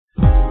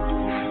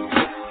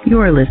You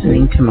are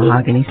listening to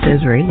Mahogany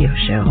Says Radio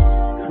Show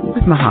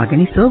with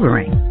Mahogany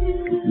Silverring.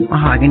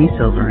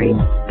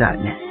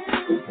 MahoganySilverring.net.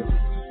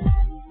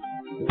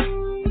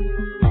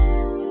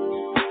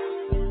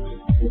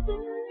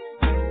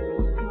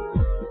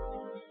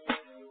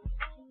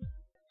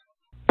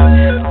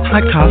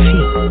 Hot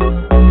Coffee,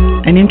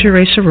 an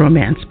interracial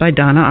romance by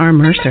Donna R.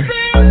 Mercer.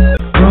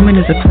 Roman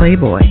is a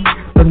playboy,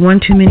 but one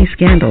too many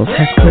scandals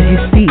has put his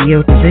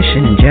CEO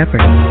position in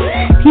jeopardy.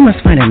 He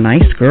must find a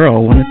nice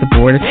girl, one that the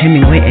board of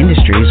Hemingway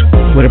Industries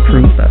would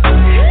approve of,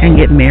 and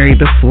get married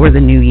before the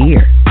new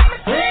year.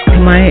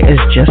 Kamaya is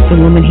just the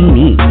woman he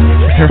needs,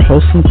 with her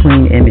wholesome,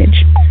 clean image.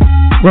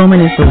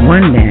 Roman is the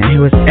one man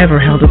who has ever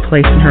held a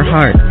place in her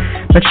heart,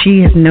 but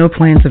she has no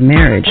plans of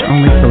marriage,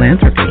 only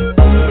philanthropy.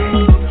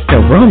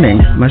 So Roman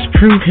must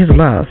prove his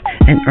love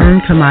and earn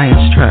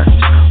Kamaya's trust,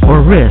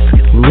 or risk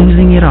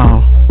losing it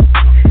all.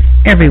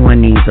 Everyone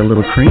needs a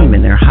little cream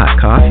in their hot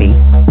coffee.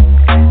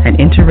 An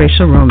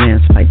interracial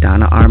romance by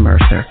Donna R.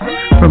 Mercer.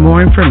 For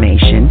more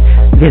information,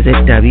 visit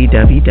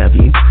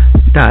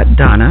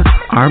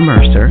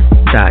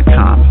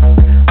www.donnarmercer.com.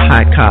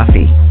 Hot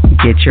coffee.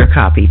 Get your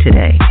copy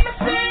today.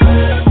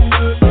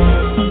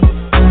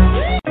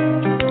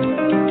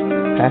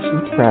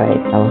 Passion's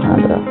Pride,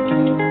 Alejandro.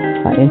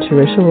 An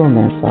interracial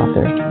romance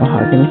author,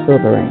 Mahogany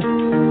Silverring.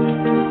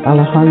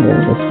 Alejandro,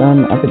 the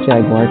son of a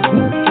jaguar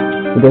king,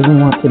 who doesn't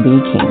want to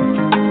be king.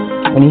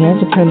 When he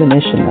has a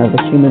premonition of a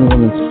human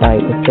woman's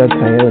fight with drug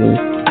coyotes,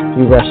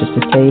 he rushes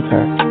to save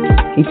her.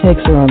 He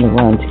takes her on the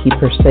run to keep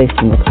her safe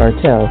from the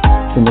cartel,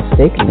 who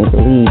mistakenly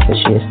believes that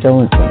she has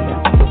stolen from them.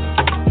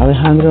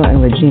 Alejandro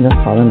and Regina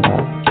fall in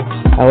love.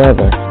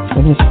 However,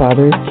 when his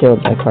father is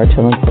killed by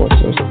cartel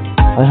enforcers,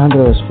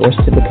 Alejandro is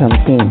forced to become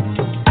king.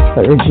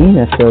 But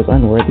Regina feels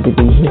unworthy to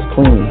be his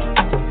queen.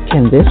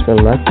 Can this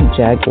reluctant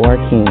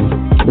jaguar king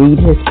lead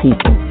his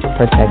people,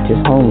 protect his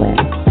homeland,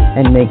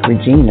 and make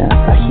Regina,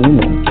 a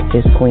human,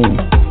 his queen?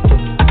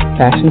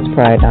 Passion's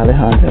Pride,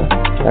 Alejandro,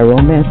 by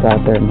romance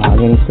author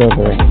Mahogany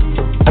Silverring.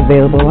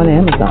 Available on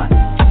Amazon.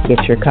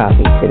 Get your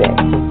copy today.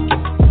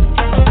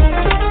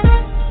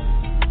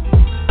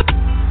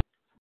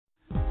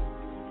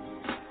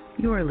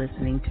 You are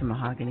listening to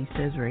Mahogany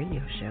Says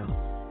Radio Show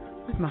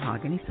with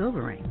Mahogany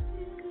Silverring.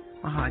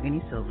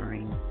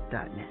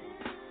 MahoganySilverring.net.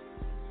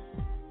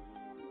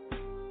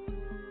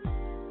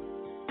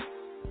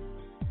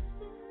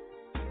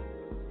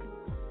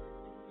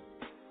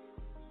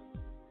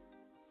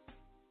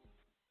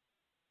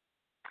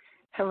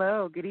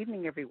 Hello, good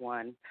evening,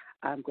 everyone.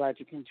 I'm glad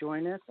you can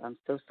join us. I'm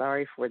so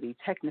sorry for the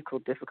technical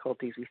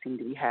difficulties we seem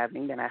to be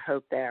having, and I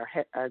hope that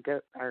our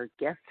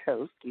guest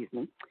host,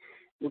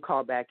 will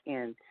call back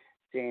in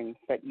soon.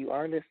 But you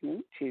are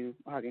listening to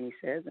Mahogany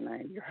Says, and I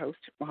am your host,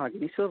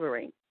 Mahogany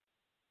Silverring.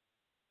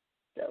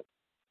 So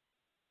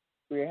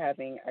we're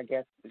having our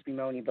guest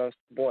Moni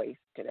Boyce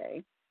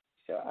today.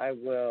 So I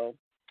will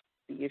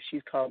see if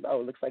she's called.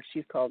 Oh, it looks like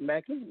she's called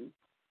back in.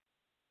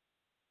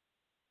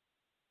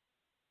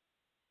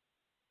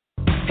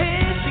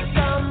 Here she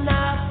come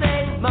now,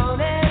 say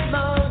Moni,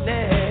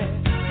 Moni.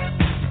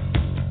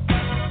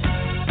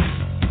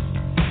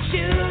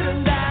 Shoot 'em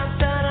down,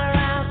 turn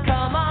around,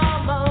 come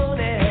on,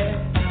 Moni.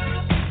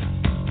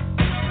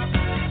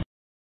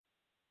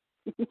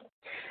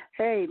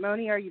 Hey,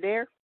 Moni, are you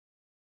there?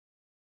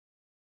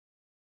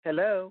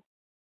 Hello?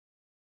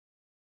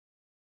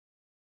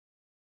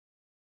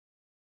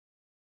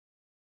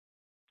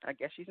 I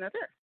guess she's not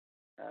there.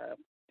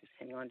 Just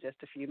hang on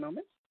just a few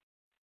moments.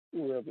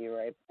 We'll be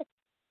right back.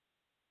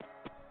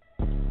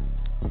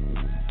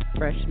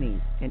 Fresh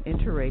Meat, an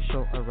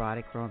interracial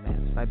erotic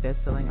romance by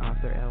best-selling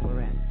author Elle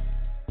Loren.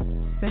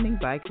 Spending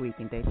Bike Week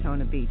in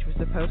Daytona Beach was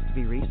supposed to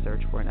be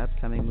research for an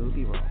upcoming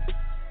movie role.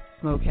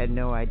 Smoke had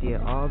no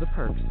idea all the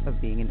perks of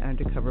being an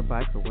undercover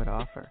biker would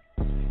offer.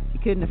 He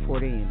couldn't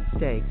afford any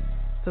mistakes,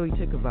 so he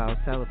took a vow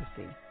of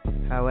celibacy.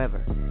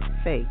 However,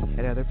 fate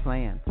had other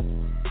plans.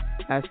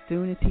 As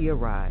soon as he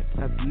arrived,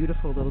 a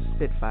beautiful little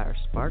Spitfire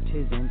sparked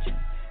his engine,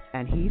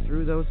 and he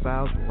threw those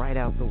vows right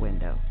out the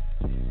window.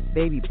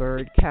 Baby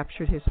Bird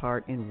captured his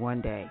heart in one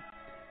day.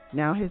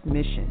 Now his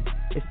mission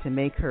is to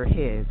make her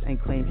his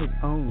and claim his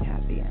own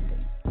happy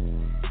ending.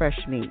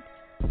 Fresh Meat,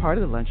 part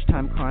of the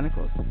Lunchtime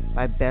Chronicles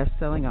by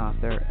best-selling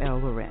author Elle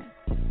Loren.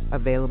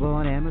 Available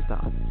on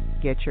Amazon.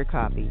 Get your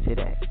copy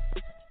today.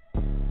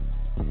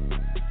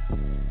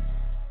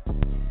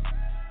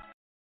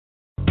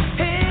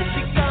 Here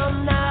she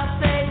come now,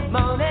 say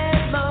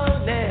Moni,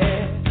 Moni.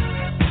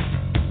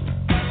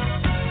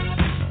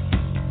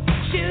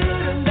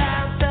 Shoot 'em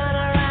down, turn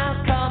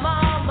around, come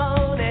on,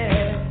 Moni.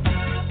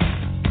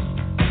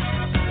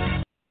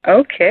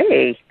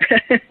 Okay.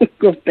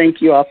 Well,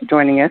 thank you all for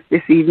joining us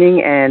this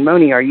evening. And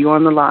Moni, are you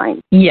on the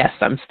line? Yes,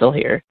 I'm still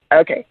here.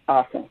 Okay,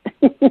 awesome.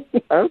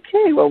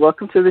 Okay, well,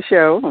 welcome to the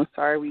show. I'm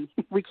sorry we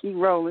keep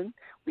rolling.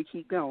 We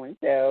keep going.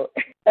 So,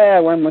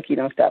 one monkey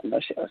don't stop no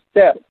show.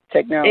 So,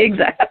 technology.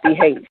 Exactly. We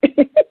hate.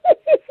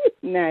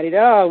 Not at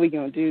all. We're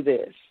going to do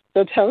this.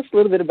 So tell us a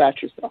little bit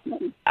about yourself,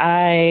 Moni.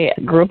 I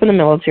grew up in a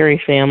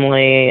military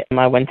family.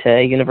 I went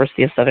to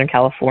University of Southern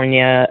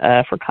California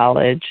for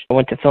college. I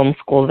went to film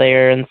school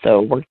there, and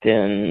so worked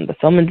in the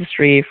film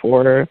industry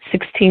for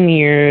 16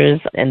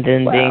 years. And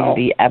then being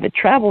the avid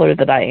traveler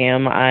that I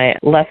am, I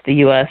left the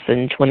U.S.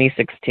 in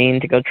 2016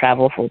 to go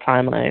travel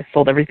full-time. I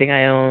sold everything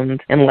I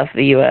owned and left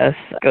the U.S.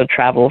 to go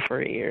travel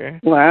for a year.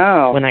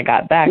 Wow. When I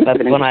got back,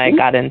 that's when I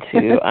got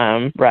into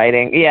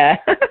writing. Yeah.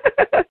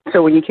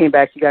 So when you came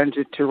back, you got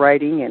into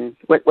writing, and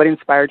what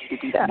inspired you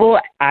to do that?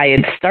 Well, I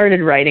had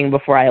started writing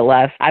before I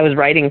left. I was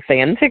writing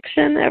fan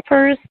fiction at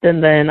first,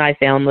 and then I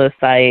found the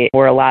site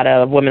where a lot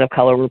of women of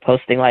color were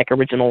posting, like,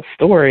 original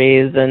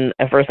stories, and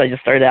at first I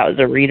just started out as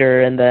a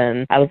reader, and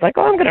then I was like,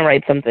 oh, I'm going to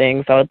write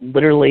something. So I would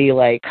literally,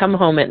 like, come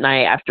home at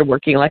night after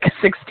working, like, a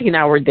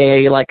 16-hour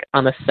day, like,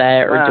 on a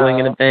set or doing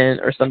an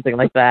event or something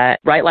like that,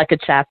 write, like, a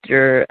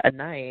chapter a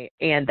night,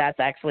 and that's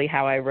actually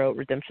how I wrote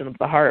Redemption of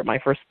the Heart, my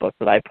first book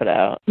that I put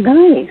out.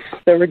 Nice.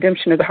 The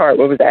Redemption of the Heart,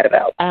 what was that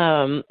about?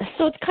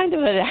 So it's kind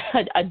of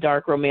a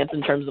dark romance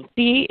in terms of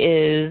she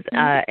is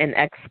an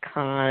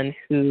ex-con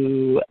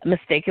who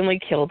mistakenly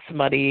killed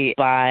somebody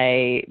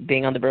by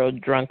being on the road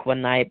drunk one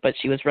night, but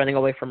she was running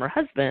away from her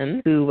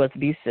husband, who was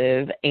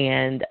abusive,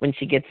 and when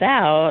she gets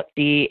out,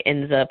 she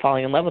ends up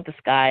falling in love with this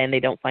guy, and they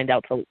don't find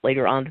out till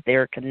later on that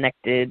they're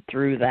connected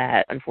through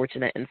that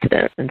unfortunate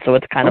incident. And so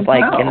it's kind of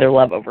like, can their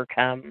love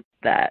overcome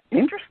that?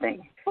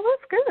 Interesting. Well,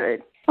 that's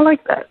good. I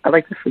like that. I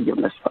like the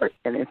forgiveness part,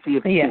 and then see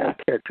if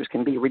characters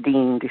can be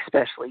redeemed,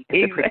 especially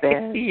if they're pretty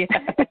bad.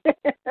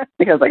 Yeah.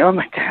 Because, like, oh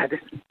my God,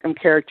 some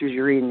characters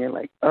you read and you're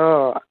like,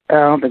 oh, I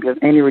don't think there's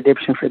any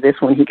redemption for this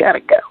one. He got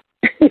to go.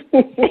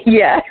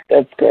 Yeah,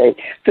 that's great.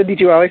 So did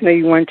you always know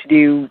you wanted to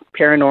do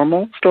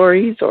paranormal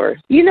stories, or?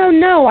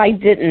 No, I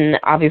didn't.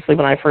 Obviously,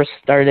 when I first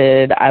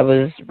started, I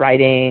was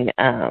writing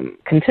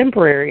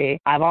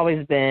contemporary. I've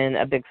always been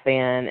a big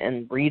fan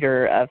and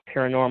reader of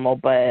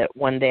paranormal, but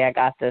one day I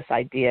got this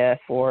idea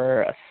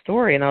for a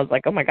story, and I was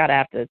like, oh my God, I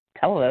have to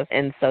tell this.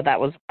 And so that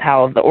was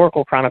how the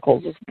Oracle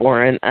Chronicles was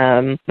born.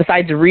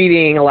 Besides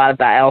reading a lot of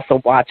that, I also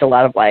watch a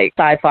lot of, like,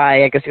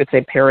 sci-fi, I guess you could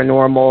say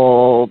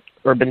paranormal,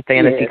 urban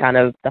fantasy kind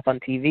of stuff on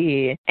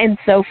TV. And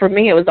so for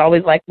me, it was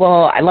always like,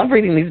 well, I love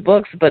reading these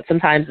books, but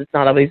sometimes it's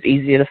not always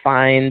easy to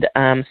find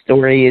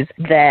stories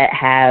that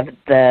have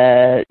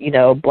the,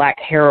 black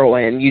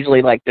heroine,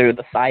 usually like they're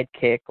the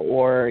sidekick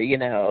or,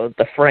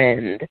 the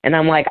friend. And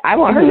I'm like, I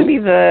want her to be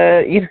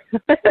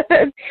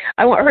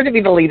I want her to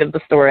be the lead of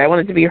the story. I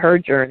want it to be her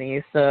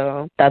journey.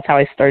 So that's how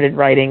I started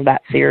writing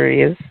that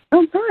series.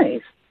 Oh,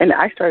 nice. And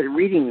I started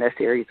reading the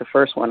series, the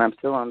first one. I'm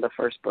still on the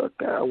first book,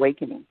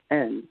 Awakening.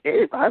 And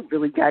I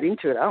really got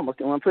into it. I almost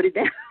didn't want to put it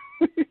down.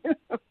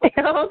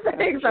 Oh,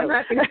 thanks. I'm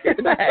happy to hear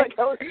that.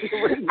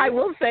 I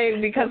will say,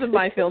 because of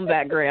my film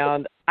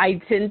background, I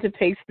tend to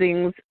pace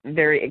things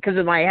because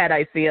in my head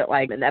I see it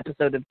like an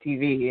episode of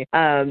TV.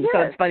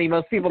 So it's funny,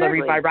 most people that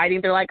read my writing,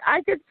 they're like,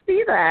 I could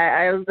see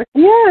that.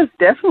 Yes,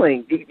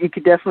 definitely. You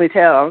could definitely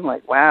tell. I'm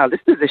like, wow,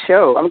 this is a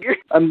show. I'm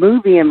a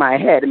movie in my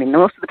head. I mean,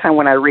 most of the time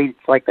when I read,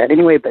 it's like that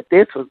anyway, but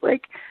this was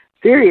like,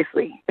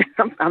 seriously,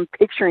 I'm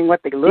picturing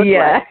what they look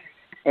like.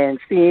 And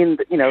seeing,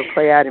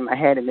 play out in my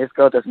head, and this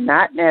girl does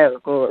not know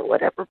or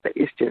whatever, but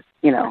it's just,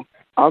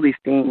 all these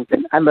things.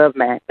 And I love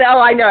Matt. Oh,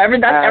 I know.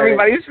 That's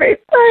everybody's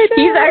favorite.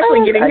 He's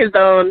actually getting his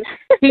own.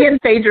 He and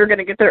Sage are going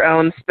to get their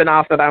own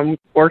spinoff that I'm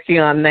working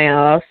on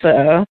now.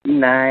 So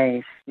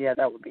nice. Yeah,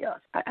 that would be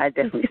awesome. I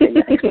definitely say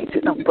nice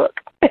to no book.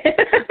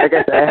 Like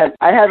I said,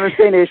 I haven't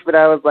finished, but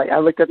I was like, I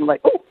looked up and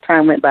like, oh,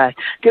 time went by.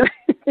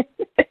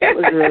 It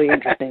was really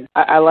interesting.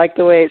 I liked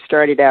the way it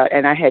started out,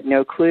 and I had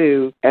no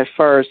clue at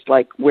first,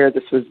 like, where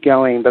this was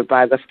going. But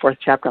by the fourth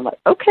chapter, I'm like,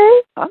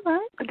 okay, all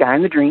right, a guy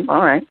in the dream,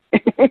 all right.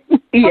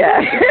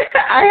 Yeah,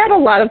 I had a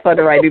lot of fun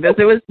writing this.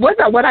 It was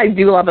what I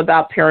do love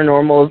about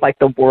paranormal is like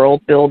the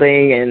world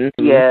building and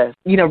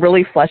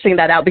really fleshing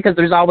that out, because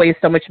there's always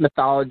so much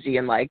mythology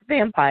and like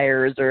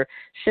vampires or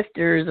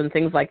shifters and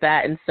things like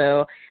that. And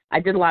so I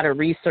did a lot of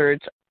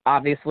research,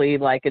 obviously,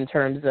 like in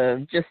terms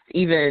of just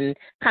even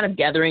kind of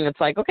gathering. It's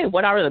like, okay,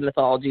 what are the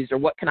mythologies, or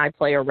what can I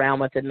play around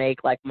with and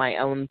make like my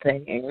own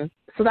thing?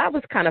 So that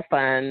was kind of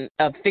fun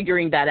of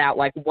figuring that out,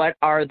 like what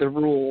are the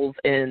rules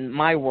in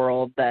my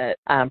world that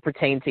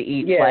pertain to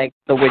each, like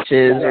the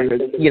witches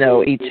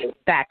or, each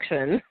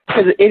faction.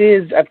 Because it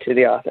is up to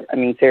the author. I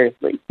mean,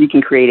 seriously, you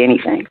can create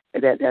anything.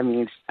 That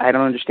means I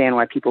don't understand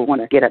why people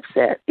want to get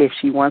upset. If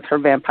she wants her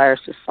vampires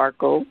to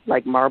sparkle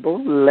like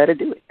marble, let her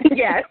do it.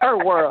 Yeah,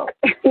 her world.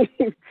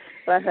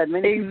 I've had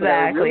many people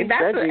that really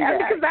that's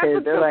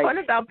what's so like, fun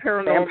about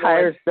paranormal.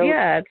 Vampires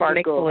don't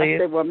sparkle. I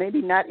said, well,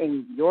 maybe not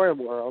in your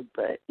world,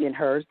 but in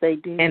hers they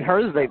do. In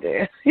hers they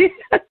do.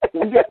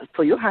 Yeah,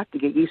 so you'll have to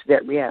get used to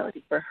that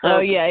reality for her. Oh,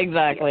 yeah,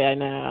 exactly. I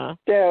know.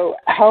 So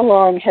how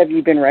long have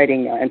you been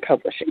writing and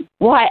publishing?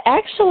 Well,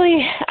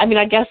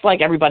 I guess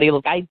like everybody,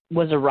 look, I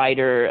was a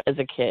writer as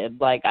a kid.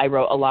 Like I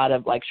wrote a lot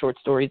of like short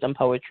stories and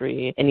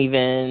poetry, and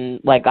even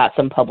like got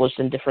some published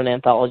in different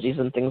anthologies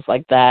and things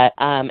like that.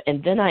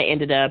 And then I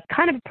ended up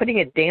kind of putting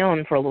it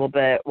down for a little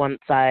bit once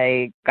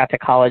I got to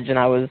college and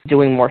I was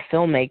doing more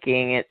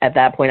filmmaking. At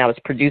that point, I was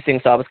producing,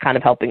 so I was kind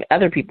of helping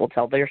other people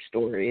tell their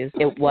stories.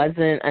 It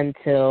wasn't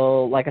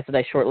until, like I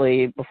said,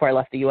 shortly before I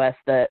left the U.S.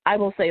 that I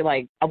will say,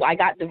 like, I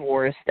got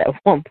divorced at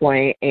one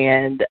point,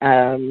 and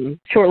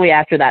shortly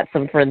after that,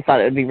 some friends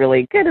thought it would be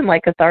really good and,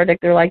 like, cathartic.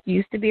 They're like, you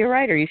used to be a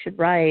writer. You should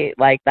write.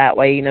 Like, that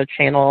way, you know,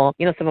 channel,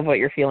 you know, some of what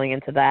you're feeling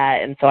into that.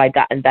 And so I'd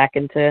gotten back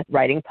into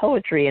writing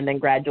poetry and then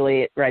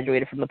graduated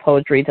from the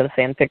poetry to the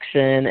fan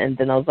fiction. And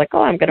then I was like,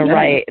 oh, I'm going to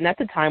write. And at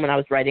the time when I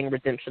was writing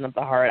Redemption of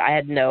the Heart, I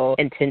had no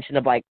intention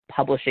of, like,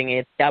 publishing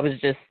it. I was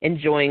just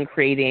enjoying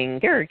creating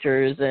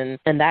characters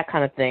and that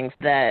kind of thing.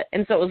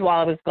 And so it was while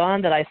I was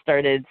gone that I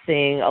started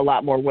seeing a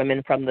lot more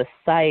women from the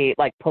site,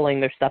 like, pulling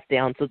their stuff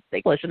down to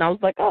English. And I was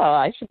like, oh,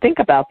 I should think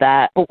about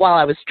that. But while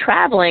I was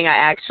traveling, I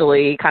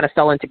actually kind of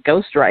fell into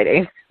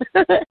ghostwriting.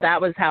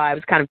 That was how I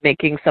was kind of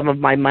making some of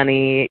my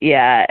money,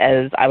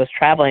 as I was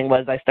traveling,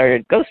 was I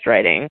started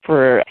ghostwriting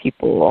for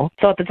people.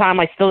 So at the time,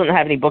 I still didn't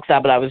have any books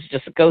out, but I was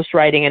just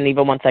ghostwriting, and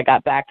even once I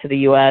got back to the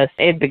U.S.,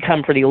 it had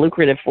become pretty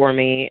lucrative for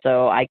me,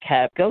 so I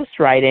kept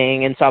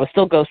ghostwriting, and so I was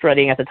still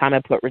ghostwriting at the time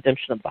I put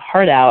Redemption of the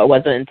Heart out. It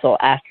wasn't until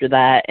after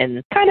that,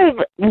 and kind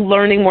of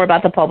learning more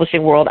about the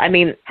publishing world. I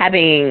mean,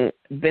 having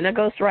been a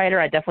ghostwriter,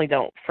 I definitely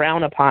don't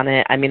frown upon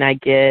it. I mean, I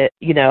get,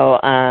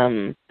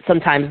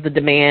 sometimes the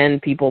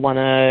demand, people want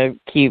to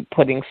keep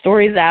putting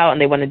stories out and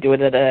they want to do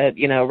it at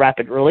a,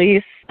 rapid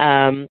release.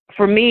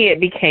 For me,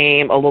 it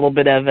became a little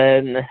bit of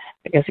an,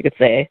 I guess you could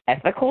say,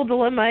 ethical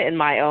dilemma in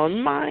my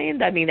own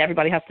mind. I mean,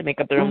 everybody has to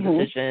make up their own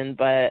decision,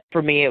 but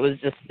for me,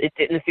 it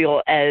didn't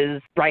feel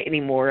as right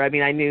anymore. I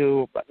mean, I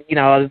knew,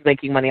 I was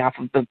making money off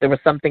of it. There was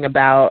something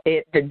about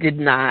it that did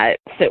not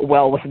sit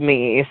well with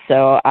me,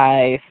 so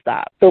I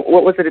stopped. So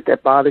what was it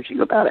that bothered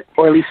you about it,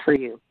 or at least for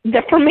you?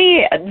 For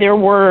me, there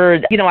were,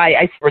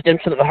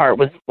 Redemption of the Heart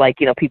was like,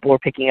 people were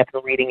picking up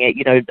and reading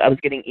it. I was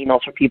getting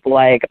emails from people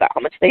like about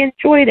how much they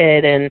enjoyed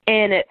it,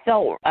 and it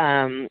felt,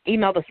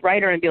 email this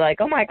writer and be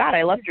like, oh my God,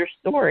 I loved your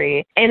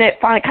story. And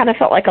it kind of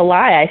felt like a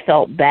lie. I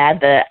felt bad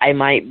that I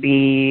might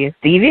be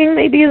thieving,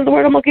 maybe is the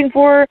word I'm looking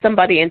for,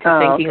 somebody into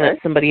thinking that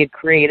somebody had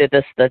created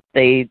this that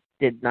they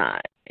did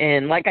not.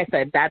 And like I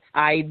said,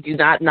 I do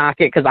not knock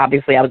it because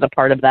obviously I was a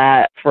part of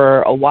that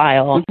for a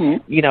while.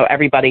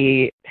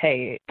 Everybody,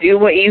 hey, do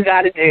what you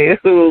got to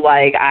do.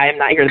 Like, I'm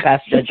not here to pass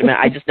judgment.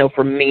 I just know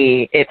for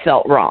me, it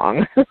felt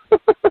wrong.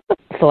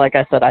 So like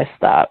I said, I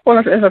stopped.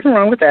 Well, there's nothing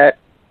wrong with that.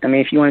 I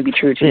mean, if you want to be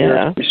true to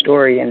your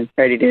story, and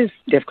it is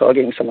difficult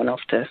getting someone else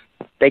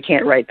they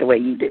can't write the way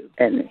you do.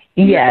 And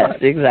yes,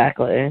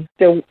 exactly.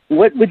 So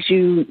what would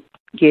you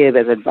give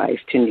as advice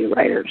to new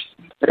writers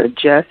that are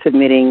just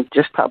submitting,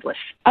 just publish?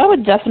 I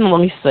would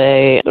definitely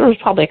say, there's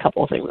probably a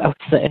couple of things I would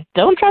say.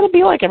 Don't try to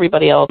be like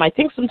everybody else. I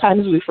think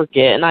sometimes we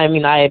forget, and I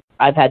mean, I've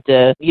had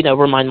to,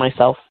 remind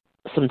myself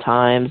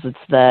sometimes it's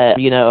that,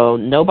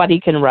 nobody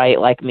can write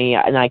like me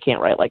and I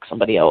can't write like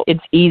somebody else.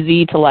 It's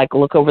easy to like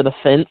look over the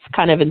fence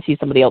kind of and see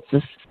somebody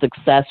else's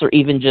success, or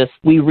even just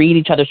we read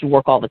each other's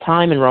work all the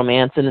time in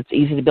romance, and it's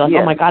easy to be like,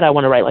 oh my God, I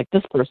want to write like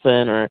this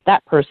person or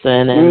that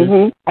person.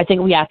 And I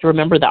think we have to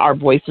remember that our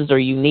voices are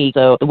unique.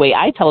 So the way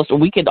I tell a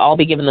story, we could all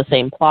be given the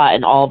same plot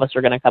and all of us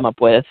are going to come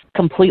up with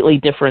completely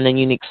different and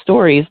unique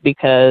stories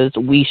because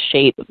we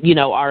shape,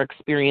 our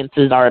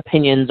experiences, our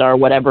opinions, our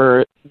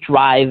whatever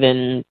drive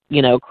and,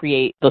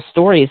 create the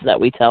stories that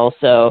we tell.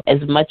 So as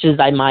much as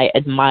I might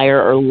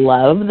admire or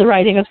love the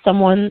writing of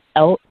someone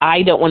else,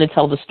 I don't want to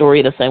tell the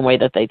story the same way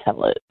that they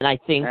tell it. And I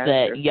think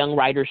that young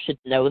writers should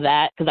know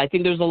that, because I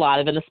think there's a lot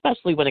of, and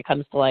especially when it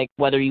comes to like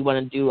whether you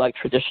want to do like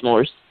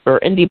traditional or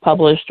indie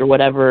published or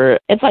whatever,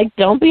 it's like,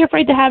 don't be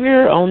afraid to have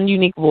your own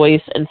unique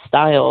voice and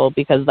style,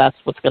 because that's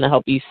what's going to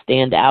help you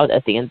stand out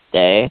at the end of the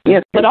day.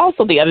 Yes. But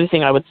also the other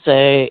thing I would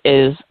say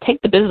is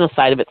take the business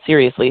side of it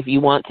seriously. If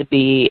you want to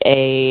be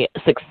a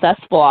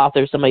successful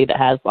author, somebody that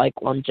has like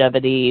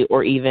longevity,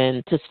 or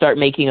even to start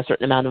making a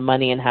certain amount of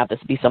money and have this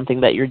be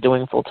something that you're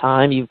doing full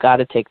time, you've got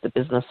to take the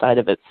business side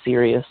of it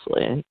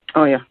seriously.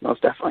 Oh yeah,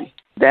 most definitely.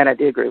 That I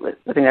do agree with.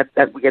 I think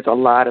that gets a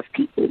lot of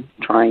people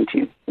trying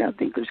to,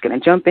 think they're just going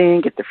to jump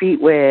in, get their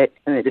feet wet,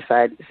 and they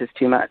decide this is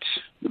too much.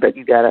 But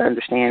you got to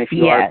understand, if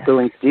you are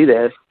willing to do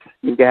this,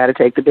 you got to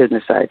take the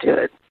business side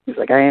to it. It's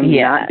like, I am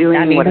not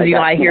doing what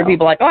I hear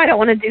people like, oh, I don't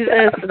want to do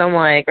this, and I'm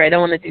like, or I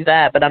don't want to do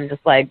that, but I'm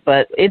just like,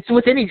 but it's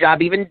with any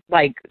job, even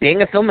like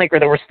being a filmmaker,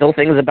 there were still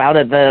things about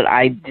it that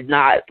I did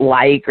not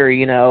like, or,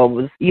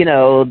 was,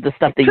 the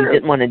stuff that you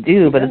didn't want to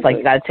do, but it's like,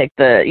 you got to take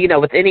the,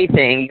 with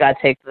anything, you got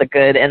to take the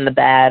good and the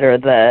bad, or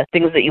the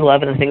things that you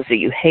love and the things that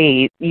you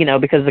hate,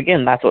 because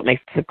again, that's what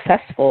makes it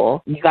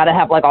successful. You got to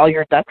have like all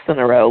your ducks in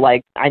a row.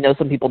 Like, I know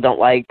some people don't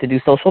like to do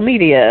social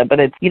media,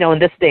 but it's, in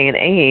this day and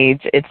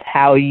age, it's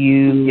how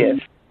you...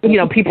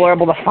 people are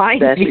able to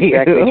find That's you.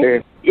 Exactly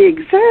true.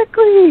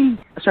 Exactly.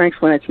 I was trying to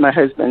explain it to my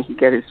husband. He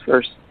got his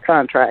first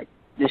contract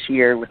this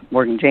year with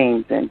Morgan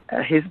James, and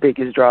his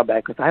biggest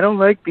drawback was, I don't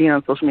like being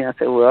on social media. I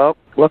said, well,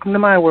 welcome to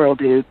my world,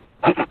 dude.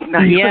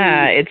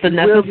 Yeah, it's a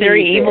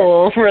necessary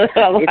evil, for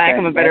the lack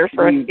of a better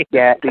phrase.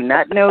 Yeah, do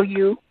not know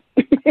you.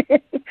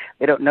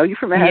 They don't know you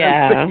from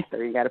Adam, so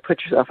you got to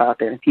put yourself out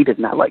there. And he did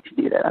not like to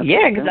do that.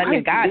 Because I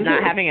mean, God,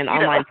 not having an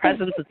online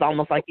presence, it's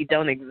almost like you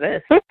don't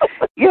exist.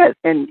 Yes,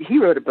 and he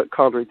wrote a book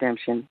called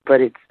Redemption, but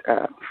it's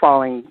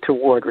Falling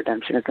Toward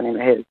Redemption is the name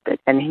of his.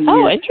 And he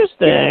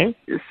interesting.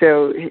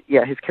 So,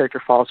 his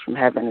character falls from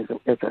heaven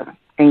as a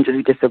angel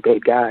who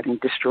disobeyed God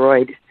and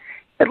destroyed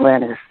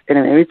Atlantis. And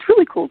it's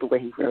really cool the way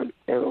he wrote it.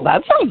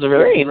 That sounds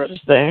very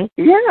interesting.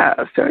 Yeah,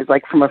 so it's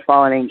like from a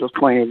fallen angel's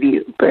point of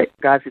view. But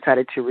God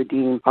decided to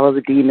redeem all of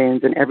the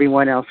demons and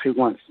everyone else who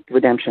wants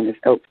redemption.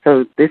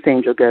 So this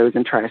angel goes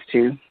and tries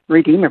to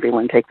redeem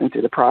everyone, take them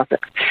through the process.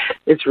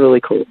 It's really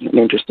cool and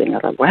interesting. I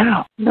thought,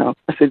 wow. No,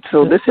 I said,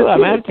 so this is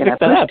good. And I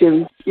pushed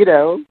him,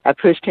 I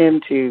pushed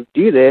him to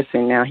do this,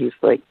 and now he's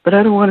like, but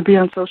I don't want to be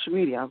on social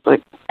media. I was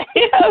like,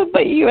 yeah,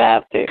 but you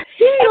have to. And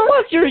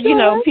plus,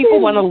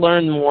 people want to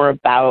learn more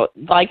about,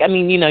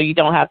 you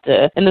don't have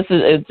to, and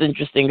it's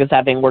interesting because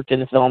having worked in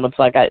the film, it's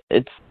like,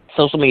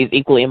 social media is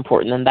equally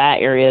important in that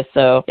area.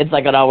 So it's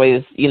like I'd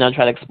always,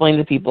 try to explain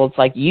to people, it's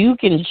like you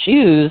can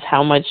choose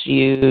how much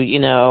you,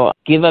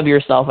 give of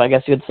yourself, I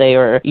guess you would say,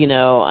 or,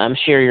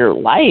 share your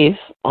life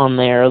on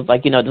there.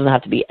 Like, it doesn't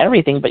have to be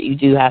everything, but you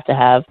do have to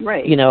have,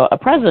 a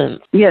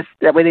presence. Yes,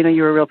 that way they know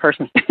you're a real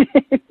person.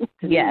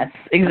 Yes,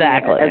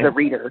 exactly. As a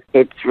reader,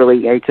 it's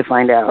really great to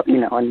find out,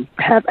 and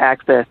have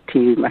access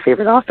to my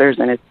favorite authors.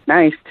 And it's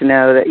nice to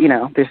know that,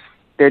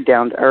 they're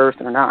down to earth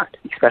or not,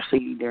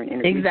 especially during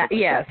interviews. Exactly.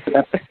 Yes.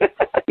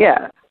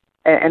 Yeah,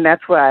 and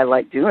that's why I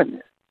like doing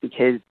this,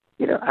 because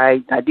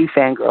I do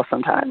fangirl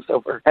sometimes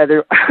over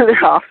other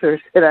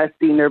authors that I've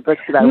seen their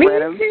books that I've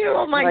read them. Me too.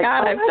 Oh my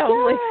God, I've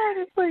totally.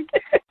 It's like,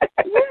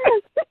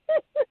 yes.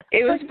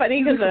 It was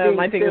funny because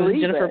I think it was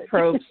Jennifer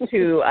Probst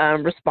who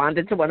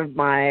responded to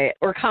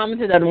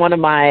commented on one of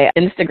my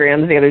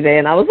Instagrams the other day,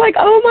 and I was like,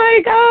 oh my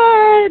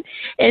God.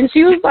 And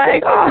she was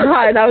like,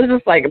 oh, and I was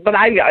just like, but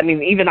I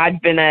mean, even I've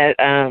been at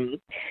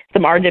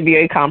some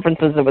RWA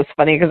conferences. It was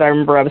funny because I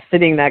remember I was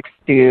sitting next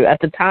to, at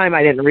the time,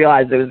 I didn't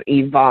realize it was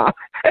Yvonne.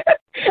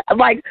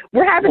 Like,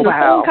 we're having the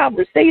whole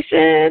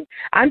conversation.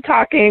 I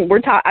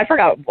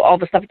forgot all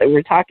the stuff that we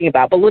were talking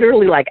about, but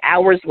literally like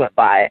hours went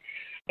by.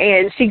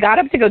 And she got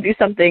up to go do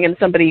something, and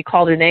somebody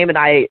called her name, and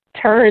I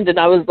turned, and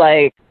I was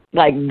like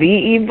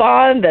the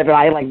Yvonne that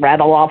I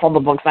rattle off all the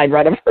books I'd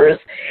read of hers,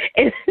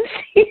 and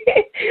she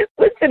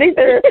was sitting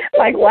there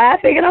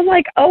laughing, and I'm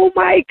like, oh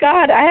my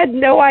God, I had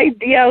no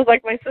idea. I was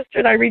like, my sister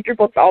and I read your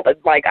books all the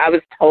time. I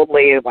was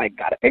totally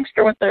got a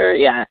picture with her.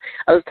 Yeah,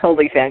 I was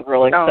totally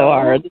fangirling so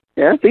hard.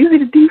 Yeah, it's easy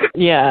to do.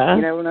 Yeah,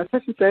 when I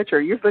such and such,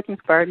 or your book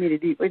inspired me to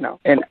do.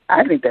 And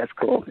I think that's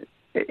cool.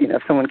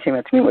 If someone came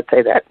up to me and would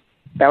say that,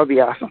 that would be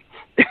awesome.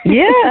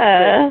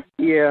 Yeah.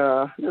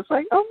 Yeah. It's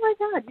like, oh my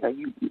God,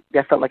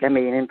 that felt like I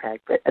made an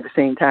impact. But at the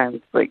same time,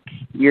 it's like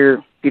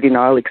you're getting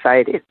all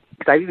excited.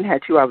 Because I even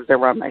had two authors that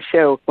were on my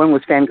show. One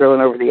was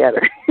fangirling over the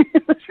other.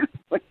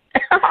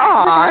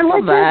 I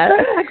love that.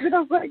 And I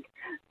was like,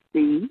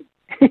 see?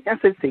 I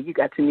said, see, you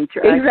got to meet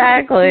your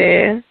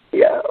Exactly.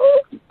 Yeah.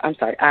 I'm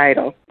sorry,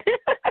 idol.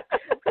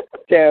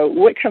 So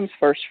what comes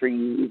first for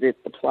you? Is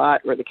it the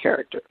plot or the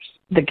characters?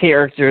 The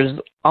characters,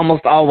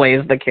 almost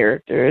always the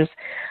characters.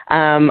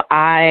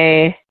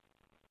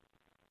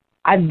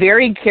 I'm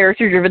very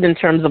character-driven in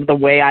terms of the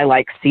way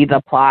I, see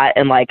the plot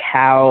and,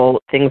 how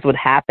things would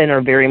happen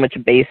are very much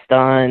based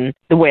on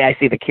the way I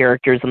see the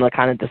characters and the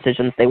kind of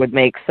decisions they would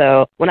make.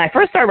 So when I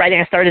first started writing,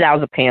 I started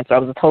out as a pantser. I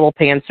was a total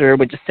pantser,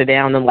 would just sit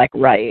down and,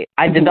 write.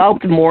 I've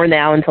developed more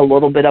now into a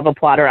little bit of a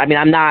plotter. I mean,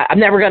 I'm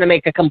never going to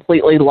make a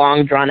completely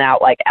long,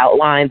 drawn-out,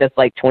 outline that's,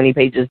 20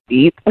 pages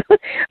deep.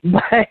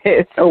 But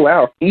oh,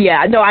 wow.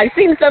 Yeah, no, I've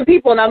seen some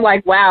people, and I'm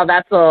like, wow,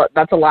 that's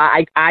a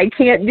lot. I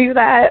can't do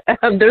that.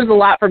 There's a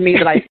lot for me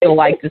that I feel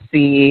like to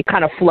see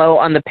kind of flow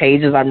on the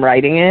page as I'm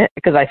writing it,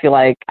 because I feel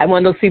like I'm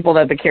one of those people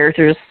that the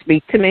characters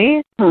speak to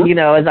me.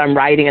 As I'm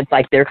writing, it's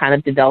like they're kind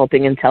of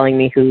developing and telling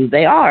me who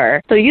they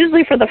are. So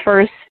usually for the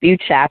first few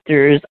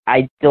chapters,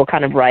 I still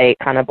kind of write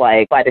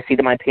by the seat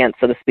of my pants,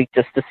 so to speak,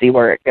 just to see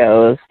where it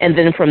goes. And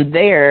then from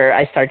there,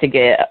 I start to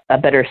get a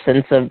better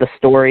sense of the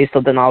story,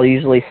 so then I'll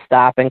usually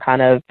stop and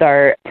kind of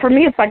start. For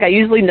me, it's I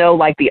usually know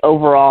the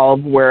overall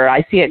of where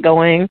I see it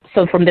going.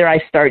 So from there, I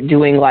start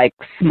doing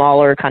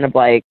smaller kind of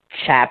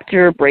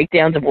chapter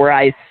breakdowns of where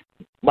I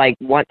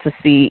want to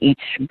see each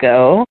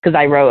go, because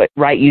I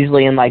write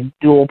usually in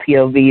dual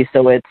POV,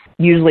 so it's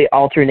usually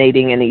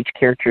alternating in each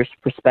character's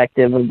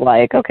perspective of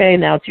okay,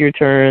 now it's your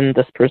turn,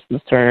 this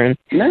person's turn.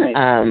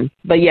 Nice.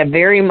 But yeah,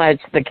 very much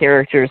the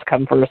characters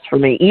come first for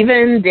me,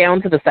 even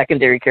down to the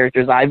secondary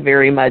characters. I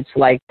very much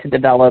like to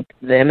develop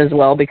them as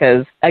well,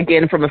 because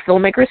again, from a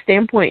filmmaker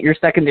standpoint, your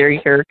secondary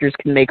characters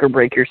can make or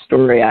break your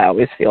story, I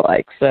always feel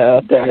like.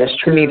 So that is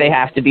true. To me, they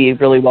have to be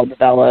really well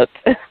developed.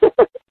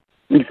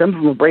 And some of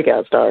them are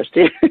breakout stars,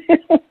 too.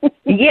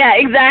 Yeah,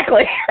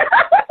 exactly.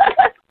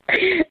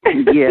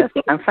 Yes,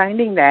 I'm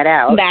finding that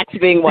out. Max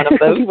being one of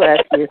them.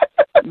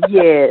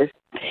 Yes.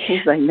 He's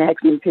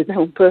Max needs his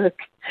own book.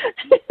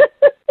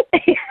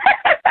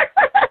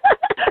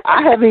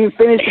 I haven't even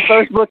finished the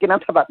first book, and I'm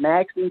talking about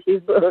Max and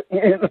his book.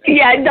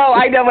 Yeah, I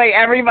know. Wait,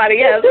 everybody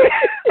is.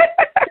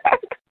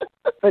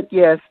 But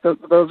yes,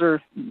 those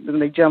are when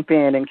they jump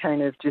in and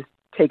kind of just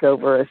take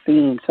over a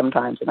scene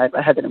sometimes. And I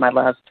had it in my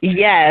last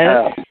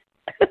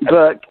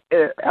book,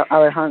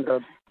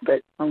 Alejandro.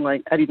 But I'm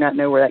like, I did not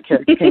know where that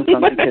character came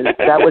from because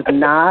that was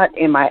not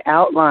in my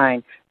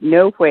outline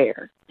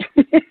nowhere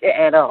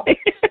at all.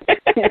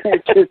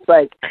 It's just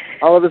like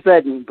all of a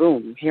sudden,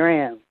 boom, here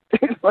I am.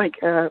 It's like,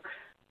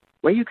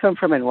 where you come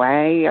from and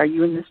why are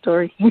you in this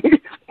story?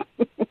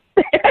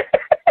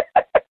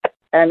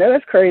 I know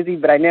that's crazy,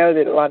 but I know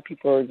that a lot of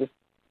people are just,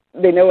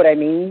 they know what I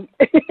mean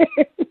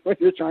when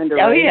you're trying to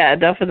write. Oh, yeah,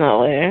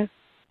 definitely.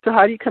 So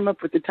how do you come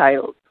up with the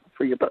titles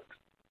for your books?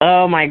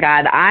 Oh, my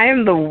God.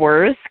 I'm the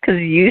worst because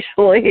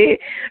usually,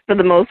 for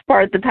the most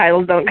part, the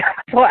titles don't come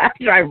until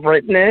after I've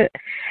written it.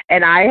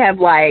 And I have,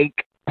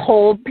 like,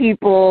 told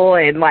people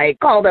and, like,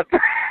 called up.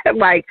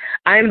 Like,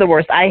 I'm the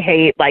worst. I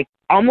hate, like,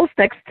 almost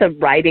next to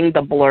writing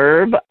the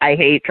blurb, I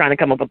hate trying to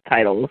come up with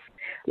titles.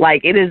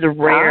 Like, it is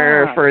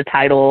rare for a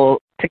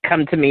title to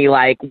come to me,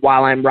 like,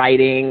 while I'm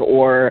writing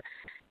or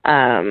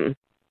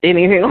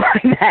anything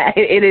like that.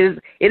 It is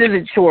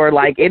a chore.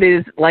 Like, it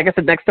is, like I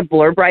said, next to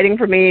blurb writing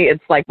for me,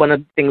 it's, like, one of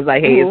the things I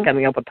hate is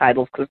coming up with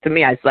titles because, to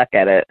me, I suck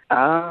at it.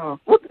 Oh.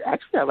 Well,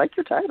 actually, I like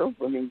your titles.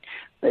 I mean,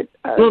 but,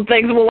 well,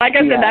 thanks. Well, like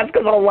I said, that's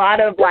because a lot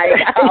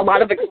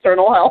of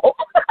external help.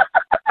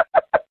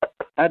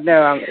 I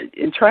know. I'm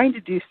in trying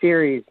to do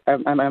series.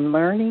 I'm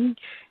learning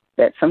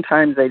that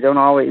sometimes they don't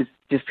always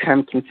just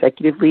come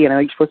consecutively. And I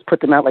know you're supposed to put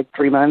them out like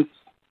 3 months,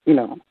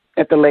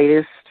 at the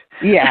latest.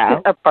 Yeah.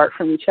 Apart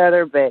from each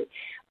other, but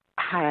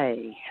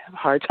I have a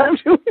hard time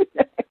doing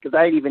that because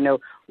I didn't even know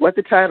what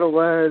the title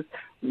was,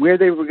 where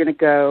they were going to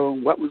go,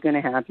 what was going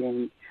to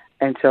happen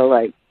until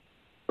like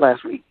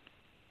last week.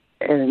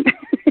 And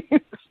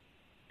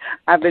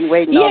I've been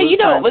waiting.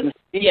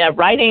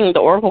 Writing the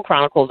Oracle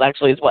Chronicles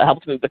actually is what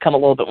helped me become a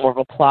little bit more of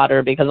a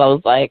plotter because I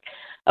was like,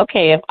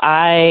 okay, if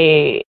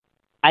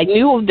I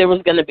knew there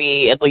was going to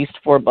be at least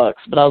 4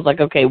 books, but I was like,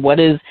 okay, what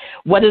is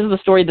the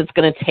story that's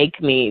going to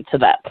take me to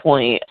that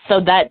point?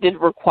 So that did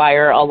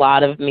require a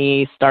lot of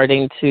me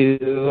starting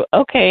to,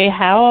 okay,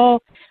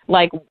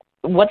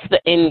 what's the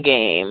end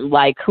game?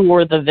 Like, who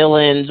are the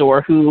villains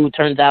or who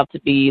turns out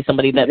to be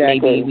somebody that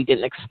maybe we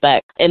didn't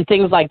expect and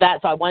things like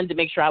that. So I wanted to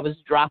make sure I was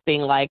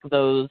dropping, like,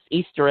 those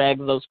Easter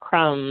eggs, those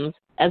crumbs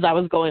as I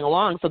was going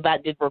along. So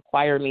that did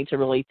require me to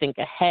really think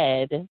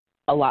ahead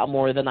a lot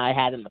more than I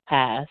had in the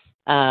past.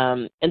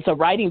 And so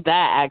writing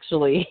that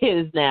actually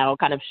is now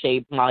kind of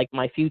shaped my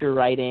future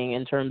writing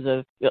in terms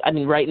of, I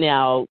mean, right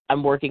now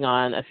I'm working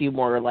on a few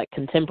more like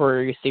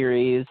contemporary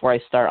series where I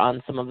start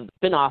on some of the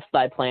spin-offs that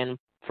I plan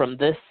from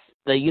the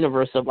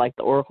universe of like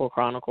the Oracle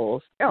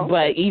Chronicles. Oh.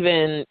 But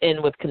even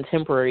with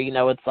contemporary,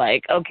 it's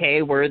like,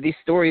 okay, where are these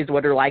stories?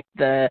 What are like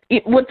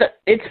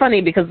it's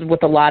funny because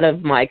with a lot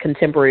of my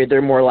contemporary,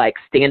 they're more like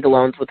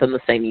standalones within the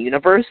same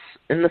universe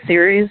in the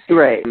series.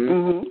 Right.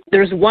 Mm-hmm.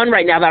 There's one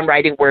right now that I'm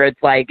writing where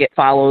it's like, it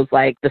follows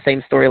like the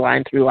same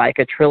storyline through like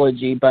a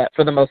trilogy, but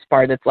for the most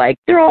part, it's like,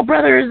 they're all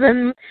brothers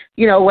and,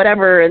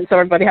 whatever. And so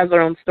everybody has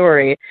their own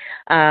story.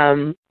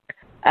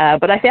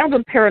 But I found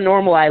with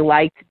Paranormal, I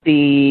liked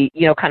the,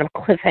 kind of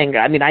cliffhanger.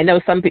 I mean, I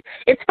know some people,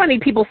 it's funny,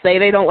 people say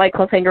they don't like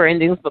cliffhanger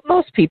endings, but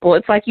most people,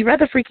 it's like, you read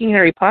the freaking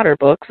Harry Potter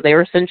books. They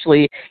were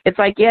essentially, it's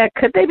like, yeah,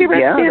 could they be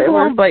read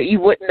standalone? But you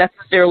wouldn't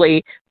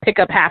necessarily pick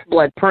up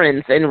Half-Blood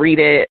Prince and read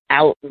it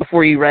out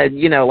before you read,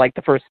 like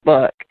the first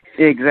book.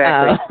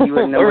 Exactly. You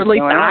wouldn't know or at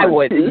least I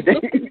wouldn't.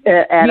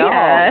 At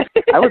all.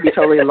 I would be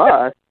totally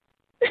lost.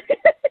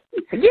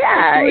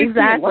 Yeah,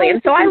 exactly.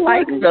 And so I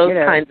like those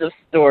kinds of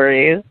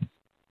stories.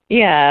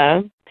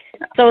 Yeah.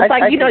 So it's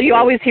like, you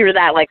always hear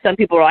that. Like, some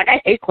people are like,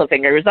 I hate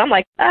cliffhangers. I'm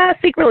like,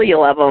 secretly you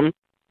love them.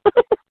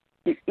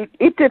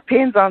 It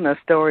depends on the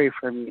story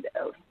for me,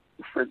 though.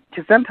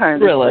 Because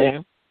sometimes really? It's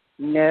like,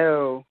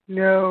 no.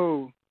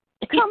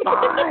 Come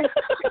on.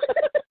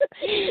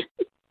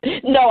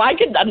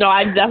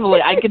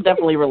 I could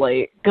definitely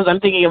relate. Because I'm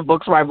thinking of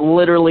books where I've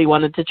literally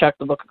wanted to chuck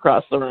the book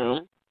across the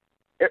room.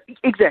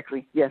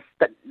 Exactly, yes.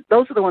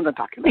 Those are the ones I'm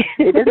talking about.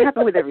 It doesn't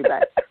happen with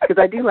everybody, because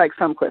I do like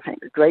some cliffhangers.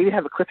 Because I even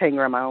have a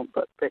cliffhanger in my own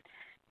book, but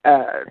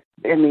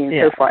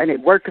so far, and it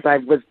worked because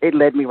it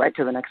led me right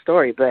to the next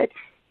story. But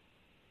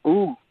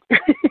trying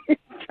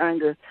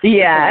to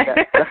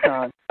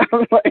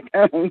I'm like,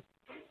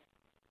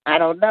 I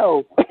don't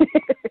know.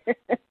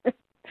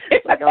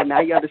 Like, oh, now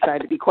y'all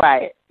decide to be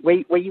quiet.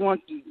 Wait, you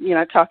want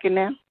talking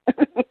now?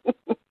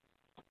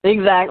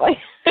 Exactly.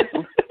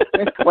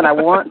 When I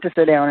want to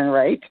sit down and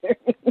write.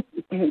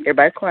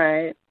 Everybody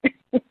quiet.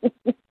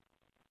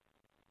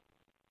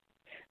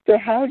 So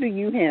how do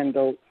you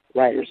handle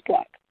writer's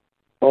block?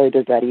 Or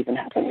does that even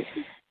happen with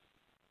you?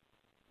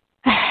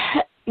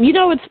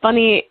 It's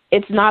funny.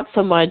 It's not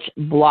so much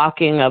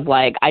blocking of,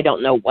 like, I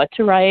don't know what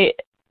to write.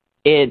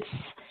 It's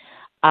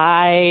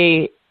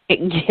I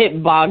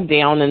get bogged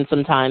down in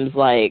sometimes,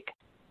 like,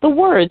 the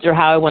words or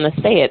how I want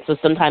to say it. So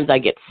sometimes I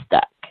get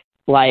stuck.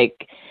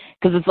 Like,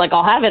 because it's like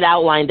I'll have it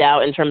outlined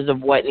out in terms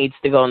of what needs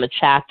to go in the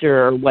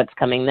chapter or what's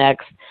coming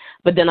next.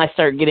 But then I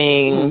start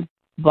getting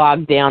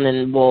bogged down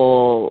in,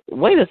 well,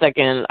 wait a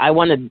second, I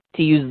wanted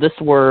to use this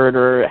word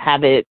or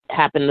have it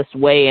happen this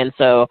way. And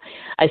so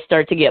I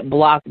start to get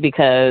blocked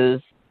because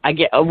I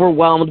get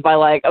overwhelmed by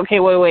like, okay,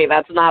 wait,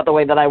 that's not the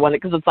way that I want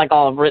it. Because it's like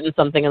I've written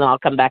something and then I'll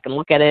come back and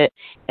look at it.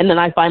 And then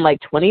I find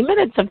like 20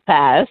 minutes have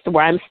passed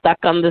where I'm stuck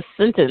on this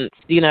sentence,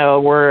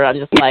 where I'm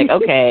just like,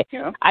 okay,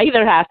 I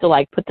either have to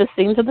like put this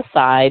thing to the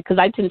side, because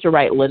I tend to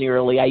write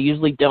linearly. I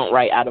usually don't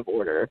write out of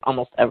order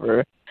almost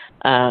ever.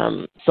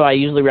 So I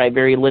usually write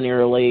very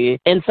linearly.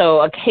 And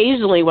so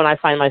occasionally when I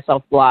find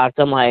myself blocked,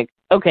 I'm like,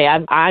 okay,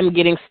 I'm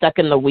getting stuck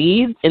in the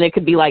weeds, and it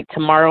could be like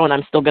tomorrow and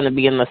I'm still going to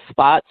be in the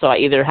spot. So I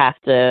either have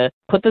to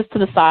put this to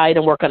the side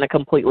and work on a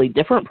completely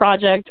different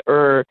project,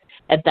 or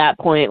at that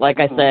point, like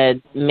I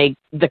said, make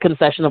the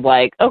concession of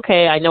like,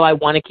 okay, I know I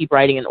want to keep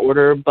writing in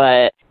order,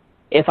 but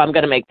if I'm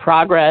going to make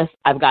progress,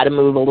 I've got to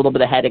move a little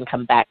bit ahead and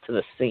come back to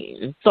the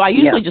scene. So I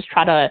usually just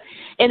try to,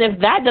 and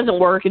if that doesn't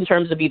work in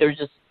terms of either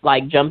just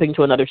like jumping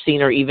to another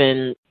scene or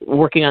even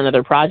working on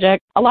another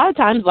project, a lot of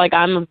times, like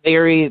I'm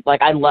very,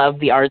 like I love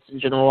the arts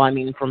in general. I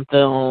mean, from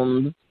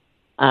films,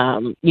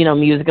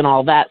 music and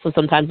all that. So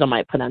sometimes I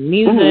might put on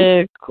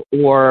music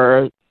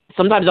or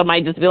sometimes I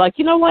might just be like,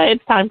 you know what,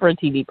 it's time for a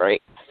TV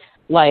break.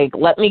 Like,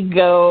 let me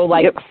go,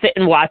 sit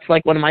and watch,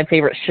 like, one of my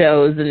favorite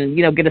shows and,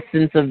 get a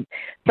sense of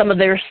some of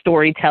their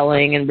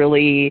storytelling and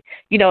really,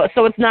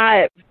 so it's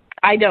not,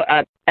 I don't,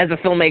 as a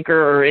filmmaker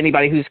or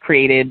anybody who's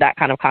created that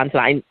kind of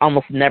content, I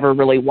almost never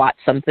really watch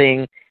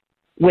something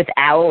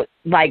without,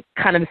 like,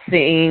 kind of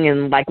seeing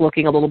and, like,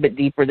 looking a little bit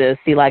deeper to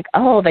see, like,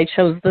 oh, they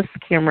chose this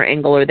camera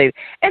angle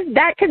and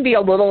that can be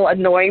a little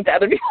annoying to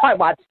other people I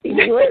watch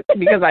TV with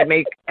because I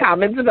make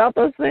comments about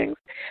those things.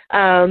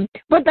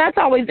 But that's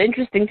always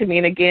interesting to me.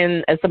 And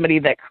again, as somebody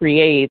that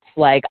creates,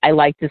 like, I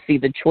like to see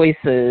the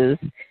choices,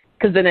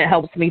 because then it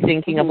helps me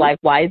thinking of, like,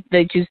 why did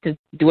they choose to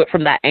do it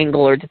from that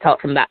angle or to tell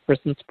it from that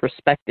person's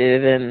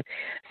perspective. And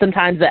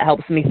sometimes that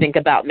helps me think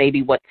about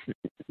maybe what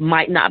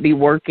might not be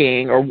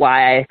working or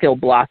why I feel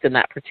blocked in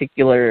that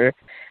particular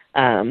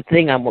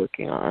thing I'm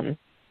working on.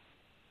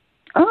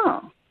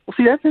 Oh, well,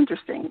 see, that's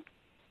interesting,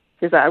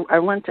 because I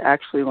want to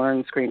actually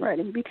learn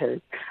screenwriting because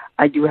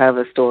I do have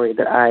a story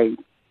that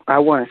I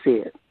want to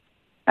see it.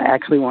 I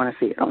actually want to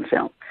see it on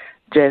film.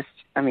 Just,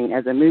 I mean,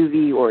 as a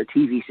movie or a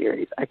TV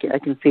series, I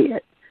can see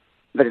it.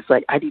 But it's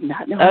like, I do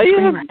not know. Oh,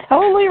 you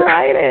totally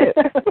write it.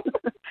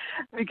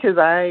 Because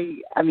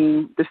I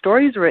mean, the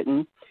story is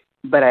written,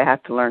 but I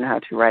have to learn how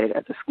to write it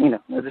as a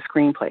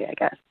screenplay, I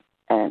guess.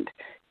 And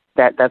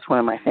that's one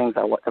of my things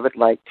I would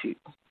like to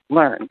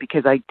learn,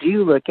 because I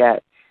do look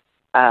at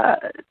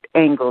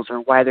angles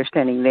or why they're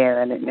standing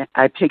there, and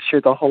I picture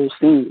the whole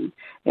scene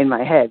in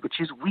my head, which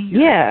is weird.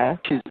 Yeah.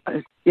 Which is,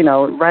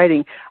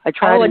 writing. I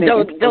try to make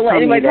don't let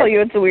anybody tell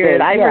you it's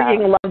weird. I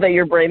freaking love that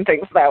your brain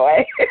thinks that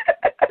way.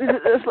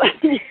 It's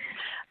like,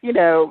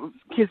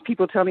 because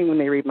people tell me when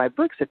they read my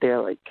books that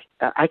they're like,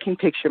 I can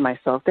picture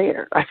myself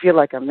there. I feel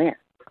like I'm there.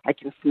 I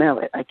can smell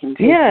it. I can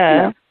taste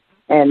it.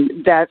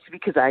 And that's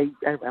because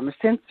I'm a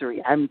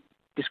sensory. I'm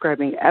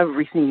describing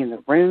everything in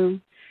the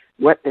room,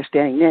 what they're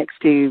standing next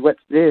to,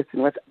 what's this,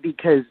 and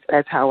because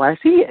that's how I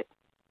see it.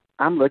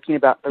 I'm looking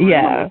about the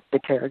room, the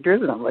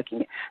characters, and I'm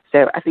looking at.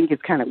 So I think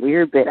it's kind of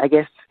weird, but I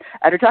guess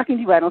after talking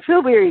to you, I don't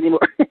feel weird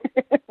anymore.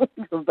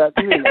 About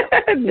doing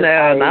that.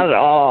 No, not at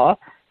all.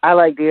 I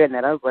like doing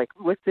that. I was like,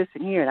 what's this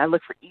in here? And I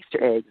look for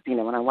Easter eggs,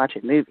 when I watch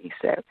a movie.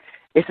 So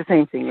it's the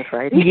same thing with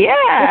writing.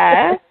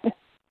 Yeah.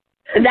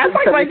 And that's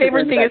like my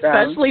favorite thing,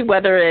 especially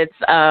whether it's,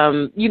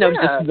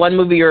 just one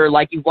movie or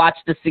like you watch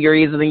the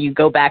series and then you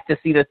go back to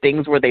see the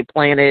things where they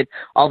planted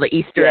all the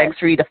Easter eggs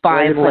for you to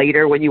find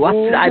later when you watch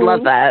it. I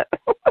love that.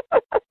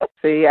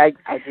 See, I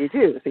do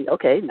too. See,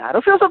 okay, now I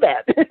don't feel so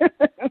bad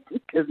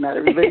because not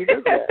everybody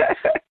does that.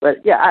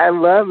 But yeah, I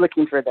love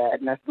looking for that.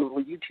 And that's the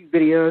little YouTube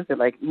videos. They're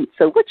like,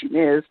 so what you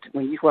missed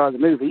when you saw the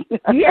movie.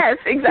 Yes,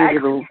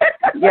 exactly.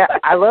 Yeah,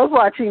 I love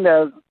watching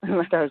those. I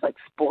was like,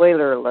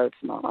 spoiler alerts,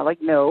 Mom. I'm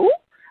like, no.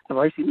 I've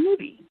already seen the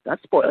movie. Not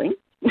spoiling.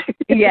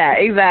 Yeah,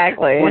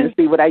 exactly. I want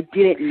to see what I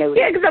didn't know.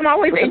 Yeah, because I'm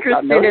always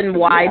interested in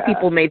why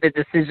people made the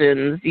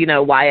decisions,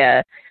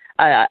 why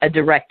a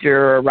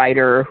director or a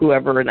writer or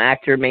whoever, an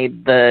actor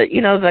made the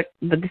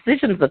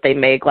decisions that they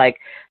make, like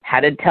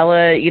how to tell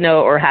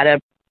or how to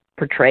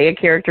portray a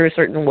character a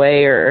certain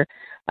way, or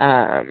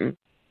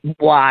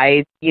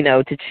why,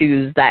 to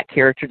choose that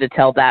character to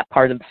tell that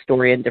part of the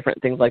story and different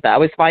things like that. I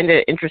always find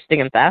it interesting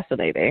and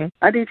fascinating.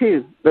 I do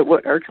too. But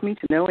what irks me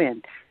to no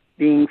end,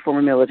 being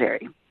former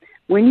military,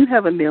 when you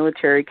have a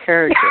military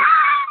character,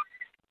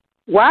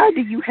 why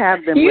do you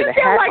have them with a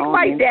hat on? You sound like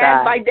my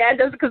dad. My dad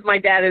does, because my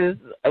dad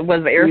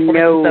was Air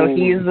Force, so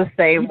he's the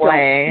same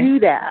way. Don't do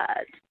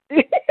that.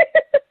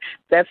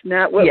 That's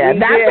not what we that's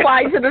did.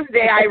 why to this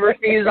day I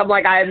refuse. I'm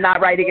like, I am not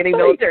writing any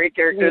military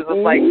characters.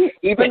 It's like,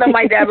 even though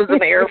my dad was in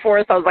the Air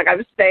Force, I was like,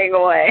 I'm staying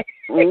away.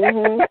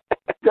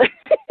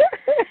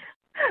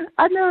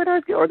 I know it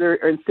is, or their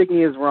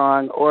insignia is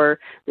wrong, or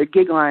their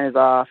gig line is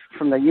off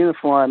from the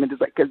uniform, and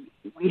it's like because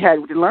we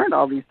learned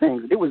all these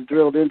things. It was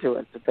drilled into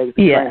us to face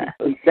the training.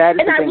 So that is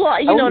and the thing.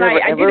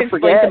 I did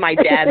explain to my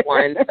dad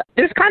once.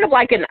 There's kind of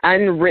like an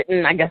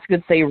unwritten, I guess you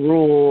could say,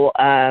 rule,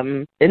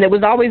 and it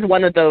was always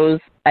one of those,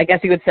 I guess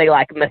you could say,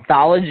 like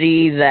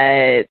mythology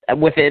that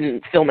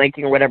within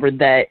filmmaking or whatever,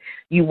 that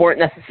you weren't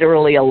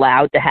necessarily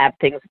allowed to have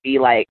things be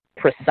like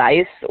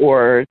precise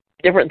or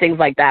different things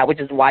like that, which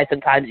is why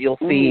sometimes you'll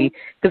see,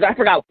 because I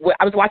forgot,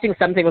 I was watching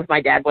something with my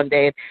dad one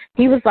day,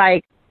 he was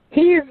like,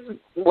 he's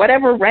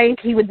whatever rank,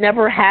 he would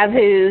never have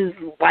his,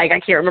 like, I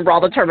can't remember all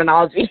the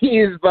terminology he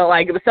used, but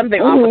like it was something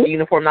off with the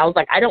uniform, and I was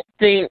like, I don't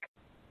think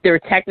they're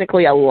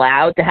technically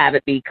allowed to have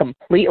it be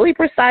completely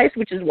precise,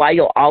 which is why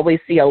you'll always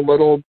see a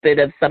little bit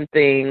of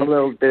something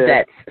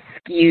that's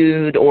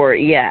skewed or,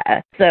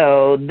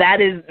 So that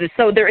is,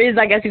 so there is,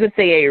 I guess you could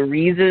say, a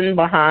reason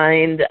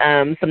behind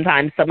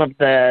sometimes some of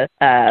the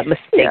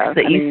mistakes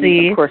that you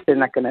see. Of course, they're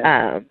not going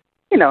to,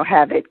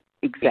 have it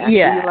exactly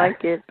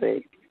like it,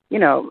 but,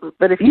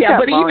 but if you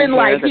but even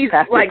like, he's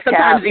like,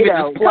 sometimes even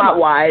just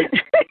plot-wise.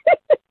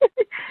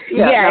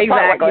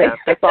 Exactly.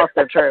 That's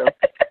also true,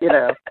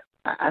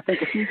 I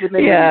think if you just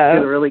make do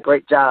a really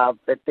great job,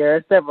 but there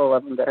are several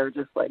of them that are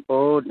just like,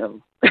 oh, no.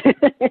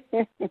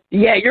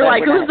 You're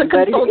like, who's the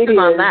consultant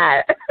on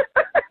that?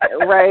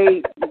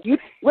 Right.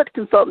 What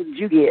consultant did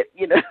you get?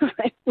 And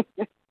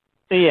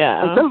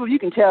some of you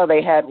can tell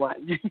they had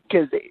one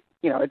because,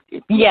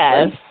 it's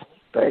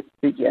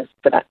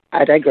but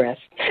I digress.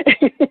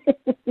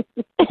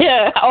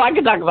 I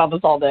could talk about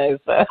this all day.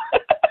 So.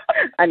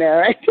 I know,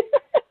 right?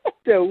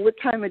 So what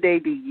time of day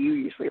do you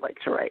usually like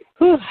to write?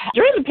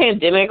 During the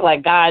pandemic,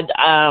 like, God,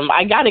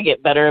 I got to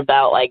get better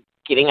about, like,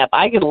 getting up.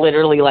 I could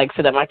literally, like,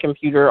 sit at my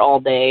computer all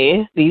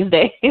day these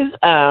days.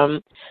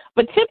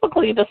 But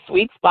typically the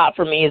sweet spot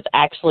for me is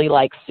actually,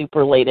 like,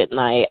 super late at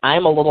night.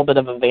 I'm a little bit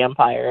of a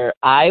vampire.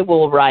 I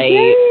will write.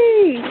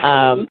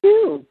 Me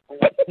too.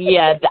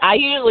 I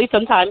usually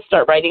sometimes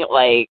start writing at,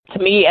 like, to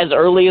me, as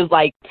early as,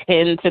 like,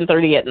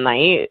 10:30 at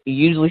night.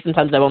 Usually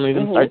sometimes I won't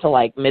even start till,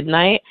 like,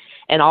 midnight.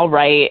 And I'll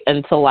write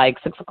until, like,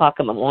 6 o'clock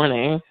in the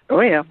morning. Oh,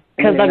 yeah.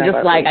 Because I'm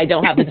just, like, I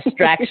don't have the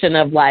distraction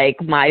of, like,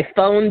 my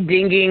phone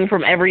dinging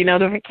from every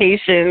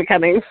notification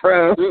coming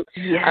from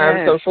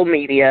social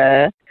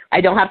media.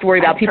 I don't have to worry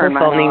about people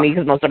phoning me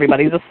because most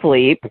everybody's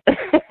asleep.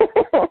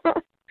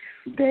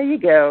 There you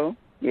go.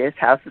 Yes,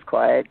 house is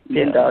quiet.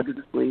 Even dog is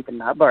asleep and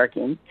not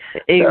barking.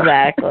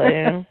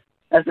 Exactly. So,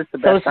 that's just the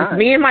best So it's just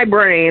me and my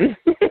brain.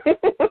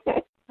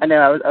 I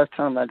know. I was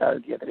telling my daughter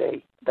the other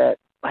day that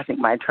I think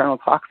my internal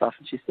clock's off,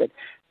 and she said,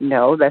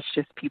 no, that's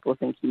just people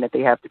thinking that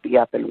they have to be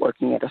up and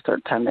working at a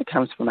certain time that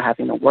comes from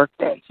having a work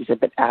day. She said,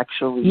 but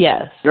actually,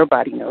 your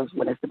body knows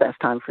when it's the best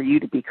time for you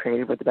to be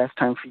creative or the best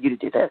time for you to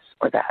do this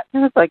or that.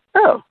 And it's like,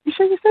 oh, you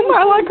sure you said that?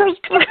 I like her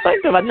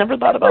perspective. I never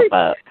thought about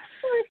that.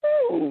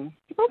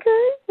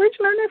 Okay, where'd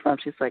you learn that from?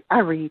 She's like, I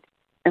read.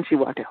 And she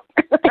walked out.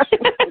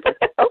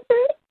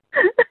 Okay.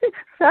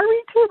 So I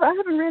read too, but I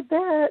haven't read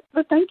that,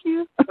 but thank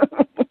you.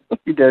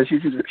 She does.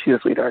 She's a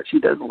sweetheart. She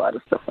does a lot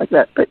of stuff like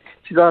that. But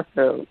she's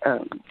also,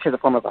 she has a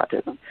form of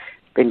autism.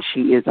 And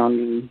she is on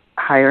the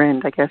higher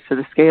end, I guess, of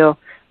the scale.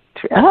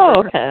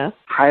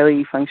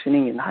 Highly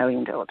functioning and highly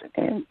intelligent.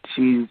 And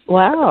she's,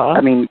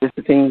 I mean, just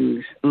the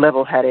things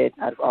level-headed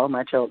out of all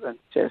my children.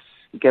 Just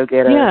go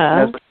get her,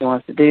 knows what she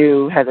wants to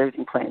do, has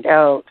everything planned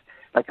out.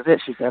 Like I said,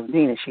 she's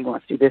 17 and she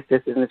wants to do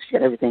this, and this. She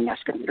got everything. Now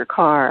she's going to get her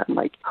car. I'm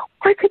like,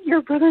 why couldn't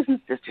your brothers and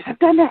sisters have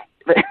done that?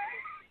 But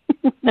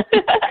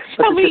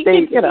how many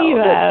kids do you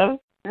have?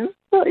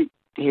 Like,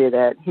 hear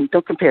that.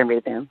 Don't compare me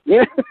to them.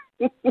 Yeah.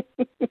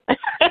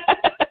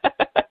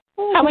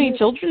 How many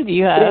children do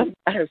you have?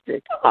 I have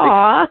 6.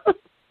 Aww.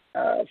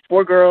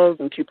 4 girls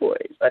and 2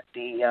 boys. But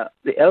the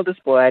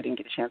eldest boy I didn't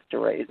get a chance to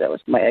raise. That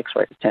was my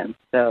ex-wife's 10.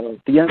 So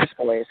the youngest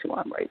boy is who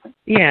I'm raising.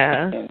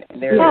 Yeah.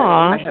 And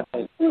I have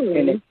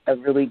a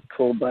really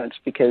cool bunch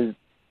because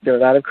there are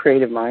a lot of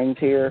creative minds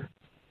here.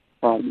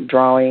 From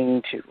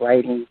drawing to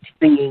writing to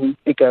singing,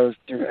 it goes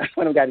through.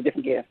 One of them got a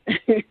different gift,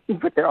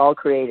 but they're all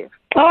creative.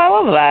 Oh, I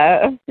love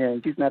that. Yeah,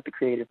 she's not the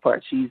creative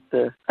part. She's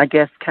the, I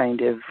guess,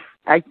 kind of.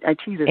 I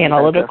tease her.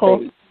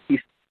 Analytical. She's,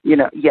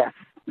 yes,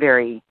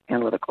 very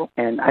analytical.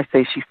 And I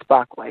say she's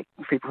Spock-like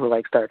for people who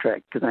like Star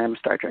Trek because I am a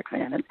Star Trek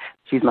fan, and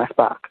she's my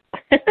Spock.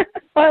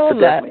 I love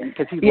that.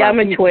 I'm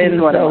a twin,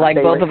 so like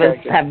both of us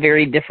have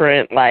very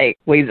different like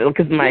ways.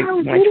 Because my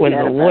twins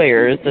are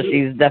lawyers, so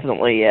she's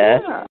definitely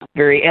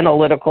very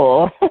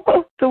analytical.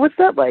 So what's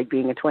that like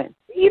being a twin?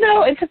 You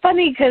know, it's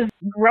funny because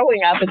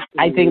growing up,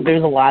 I think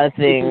there's a lot of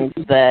things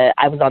that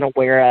I was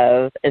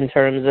unaware of in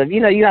terms of,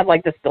 you have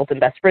like this built-in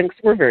best friend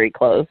because we're very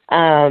close.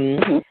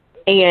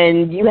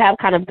 And you have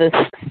kind of this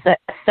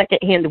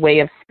second-hand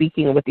way of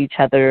speaking with each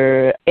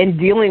other and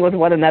dealing with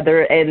one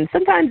another. And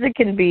sometimes it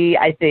can be,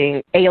 I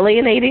think,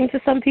 alienating to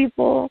some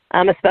people,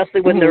 especially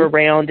when they're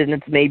around and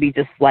it's maybe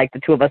just like the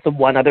two of us and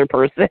one other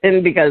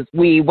person because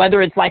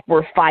whether it's like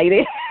we're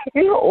fighting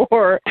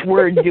or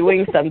we're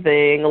doing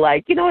something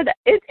like,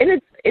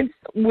 it's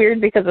weird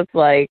because it's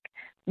like,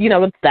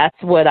 that's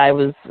what I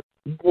was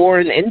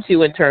born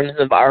into in terms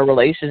of our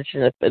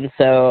relationship. And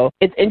so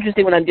it's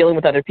interesting when I'm dealing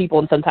with other people,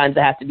 and sometimes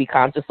I have to be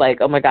conscious, like,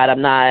 oh my God,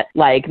 I'm not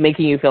like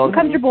making you feel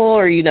uncomfortable,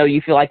 or,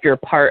 you feel like you're a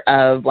part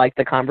of like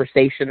the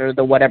conversation or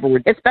the whatever,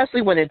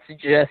 especially when it's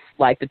just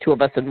like the two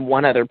of us and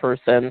one other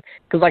person.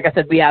 Because like I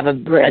said, we have a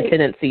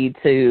tendency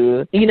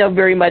to,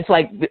 very much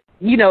like,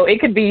 it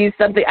could be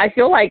something. I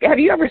feel like, have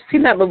you ever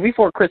seen that movie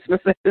Four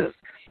Christmases?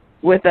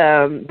 With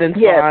Vince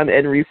Vaughn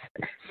and Reese.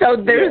 So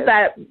there's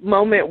that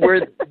moment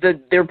where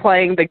they're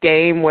playing the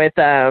game with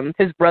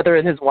his brother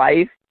and his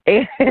wife,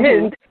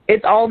 and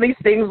it's all these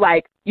things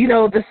like,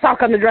 the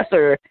sock on the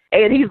dresser,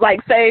 and he's like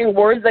saying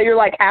words that you're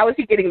like, how is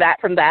he getting that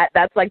from that?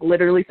 That's like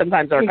literally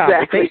sometimes our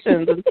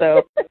conversations, and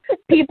so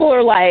people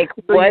are like,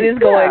 what is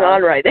going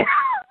on right now?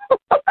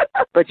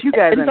 But you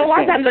guys, and so a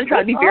lot of times I try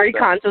to be very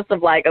conscious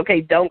of like, okay,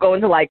 don't go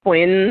into like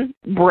twin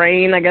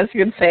brain, I guess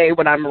you could say,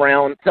 when I'm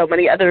around so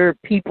many other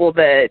people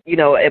that,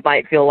 it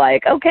might feel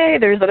like, okay,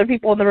 there's other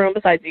people in the room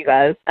besides you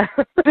guys.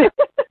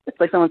 It's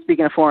like someone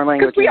speaking a foreign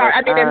language. We are.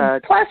 I mean,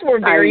 and plus we're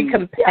very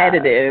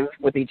competitive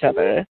with each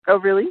other. Oh,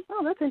 really?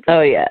 Oh, that's interesting.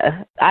 Oh,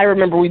 yeah. I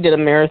remember we did a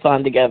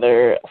marathon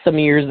together some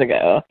years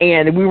ago,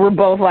 and we were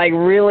both like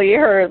really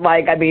hurt.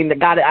 Like, I mean,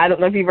 I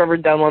don't know if you've ever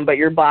done one, but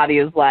your body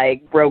is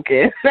like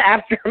broken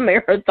after a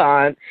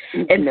marathon.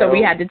 And so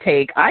we had to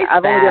take ice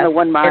I've only done a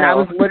 1 mile. And I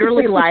was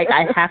literally like,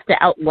 I have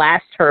to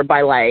outlast her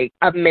by like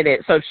a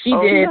minute. So if she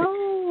did,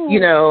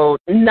 9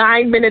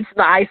 minutes in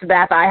the ice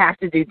bath, I have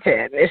to do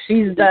 10. If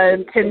she's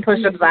done 10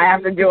 push-ups, I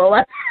have to do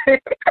 11.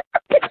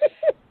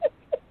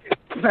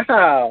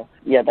 Wow.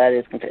 Yeah, that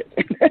is competitive.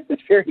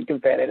 It's very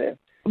competitive.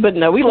 But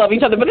no, we love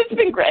each other. But it's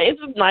been great.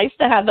 It's nice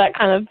to have that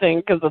kind of thing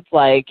because it's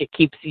like it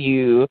keeps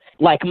you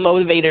like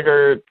motivated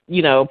or,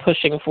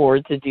 pushing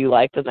forward to do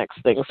like the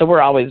next thing. So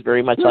we're always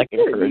very much like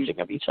encouraging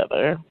of each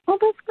other. Oh,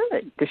 that's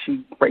good. Does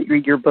she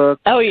read your book?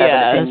 Oh,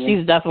 yeah.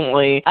 She's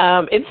definitely.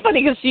 It's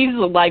funny because she's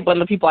like one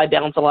of the people I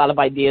bounce a lot of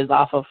ideas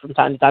off of from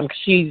time to time because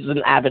she's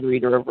an avid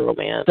reader of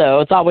romance.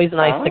 So it's always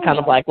nice to kind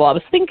of like, well, I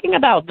was thinking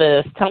about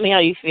this. Tell me how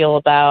you feel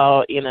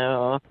about,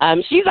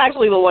 She's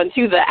actually the one,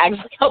 too, that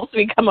actually helps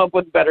me come up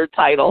with better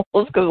titles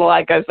because,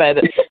 like I said,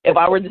 if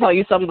I were to tell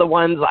you some of the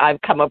ones I've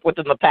come up with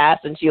in the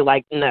past and she's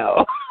like,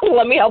 no,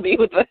 let me help you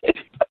with this.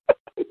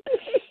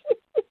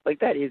 Like,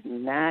 that is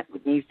not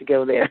what needs to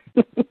go there.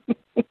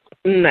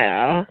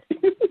 No.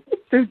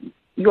 So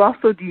you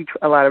also do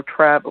a lot of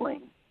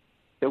traveling.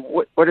 So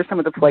what are some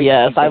of the places?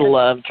 Yes, I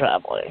love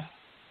traveling.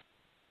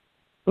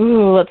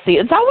 Ooh, let's see.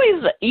 It's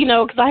always,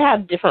 because I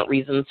have different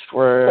reasons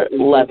for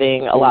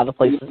loving a lot of the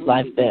places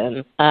I've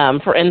been.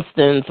 For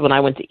instance, when I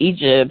went to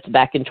Egypt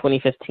back in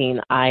 2015,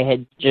 I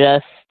had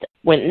just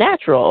went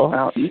natural.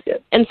 Wow,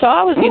 Egypt. And so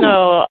I was,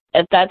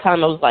 at that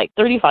time I was like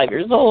 35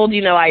 years old.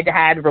 I'd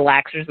had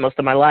relaxers most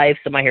of my life,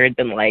 so my hair had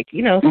been like,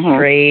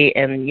 straight,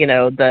 and,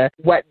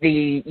 what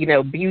the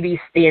beauty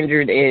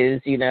standard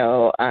is,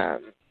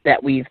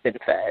 that we've been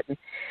fed.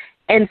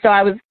 And so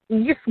I was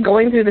just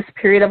going through this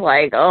period of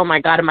like, oh my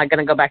God, am I going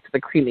to go back to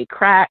the creamy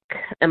crack?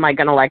 Am I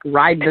going to like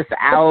ride this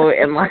out?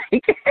 And like,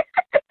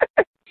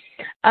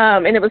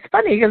 and it was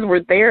funny because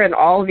we're there and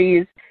all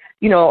these,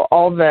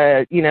 all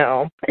the,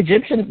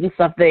 Egyptians and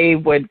stuff, they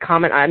would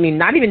comment. I mean,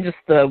 not even just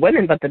the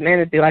women, but the men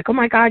would be like, oh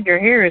my God, your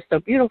hair is so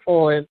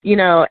beautiful. And,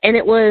 and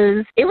it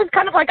was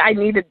kind of like I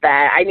needed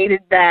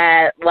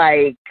that,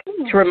 like,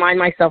 to remind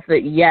myself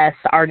that, yes,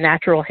 our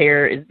natural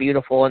hair is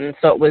beautiful. And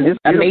so it was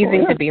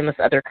amazing to be in this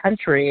other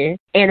country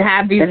and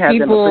have these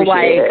people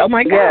like, oh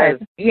my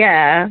God.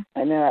 Yeah.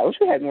 I know. I wish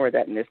we had more of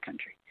that in this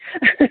country.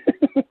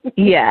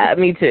 Yeah,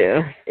 me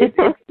too.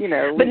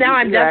 But now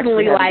I'm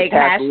definitely like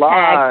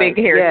hashtag big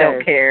hair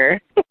don't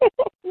care.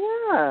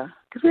 Yeah,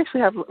 because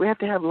we have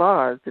to have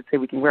laws that say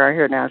we can wear our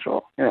hair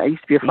natural. I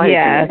used to be a flight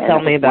attendant. Yeah,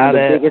 tell me about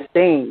it. The biggest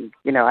thing,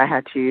 I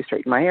had to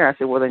straighten my hair. I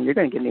said, well, then you're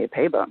going to give me a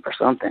pay bump or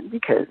something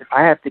because if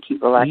I have to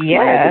keep relaxing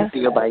my hair to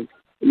feel like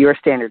your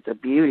standards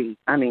of beauty,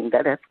 I mean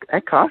that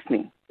cost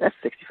me. That's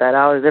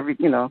 $65 every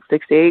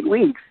 6 to 8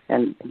 weeks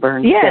and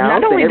burns. Yeah,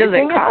 not only does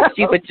it cost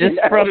you, but just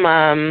from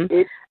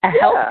a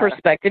health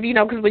perspective,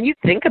 because when you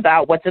think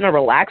about what's in a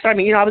relaxer, I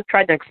mean, I was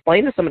trying to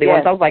explain to somebody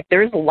once, I was like,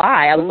 there's a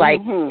lie. I was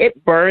like, it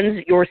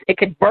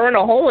could burn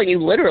a hole in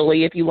you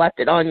literally if you left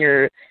it on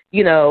your,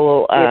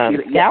 scalp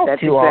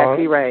that's too long. That's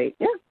exactly right.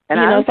 Yeah. And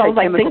so I was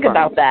like, think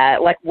about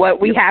that, like what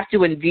we have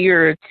to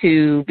endure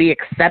to be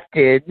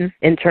accepted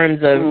in terms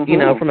of,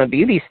 from a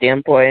beauty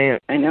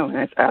standpoint. I know.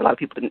 And a lot of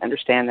people didn't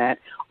understand that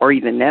or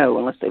even know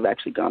unless they've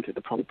actually gone through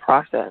the whole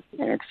process.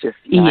 And it's just,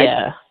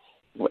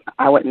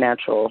 I went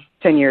natural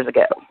 10 years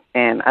ago,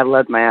 and I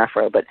loved my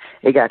afro, but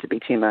it got to be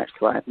too much,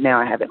 so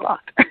now I have it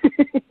locked.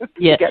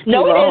 Yeah.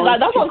 No, it is.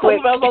 That's what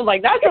I was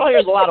like, natural hair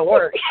is a lot of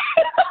work.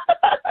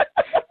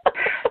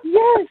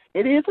 Yes,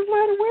 it is a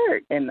lot of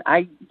work, and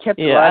I kept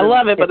I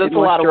love it, but it's a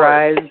lot of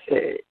work.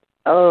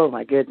 Oh,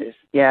 my goodness.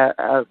 Yeah,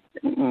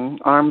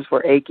 arms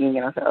were aching,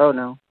 and I said, oh,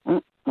 no.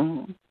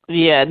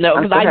 Yeah, no,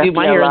 because I do.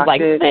 My hair is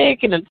like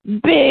thick and it's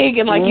big,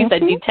 and like you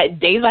said,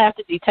 days I have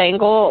to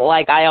detangle.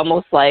 Like I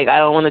almost I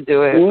don't want to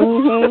do it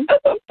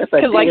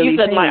because, like you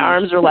said, my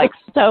arms are like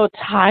so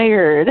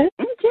tired.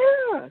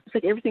 Yeah, it's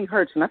like everything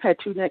hurts, and I've had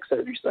 2 neck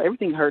surgeries, so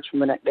everything hurts from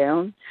the neck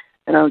down,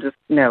 and I'm just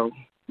no.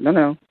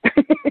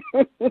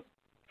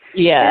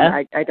 Yeah,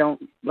 and I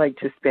don't like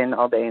to spend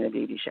all day in a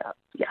beauty shop.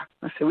 Yeah,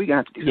 I said we're gonna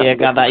have to do something. Yeah,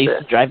 God, that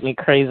used to drive me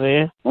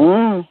crazy.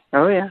 Oh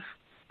yeah.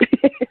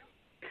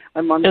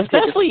 My mom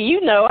especially,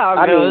 you know how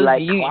it goes.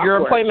 Like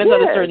your appointment's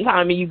at a certain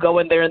time, and you go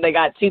in there, and they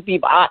got 2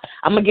 people. I'm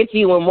gonna get to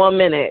you in 1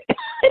 minute.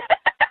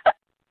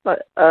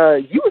 But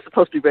you were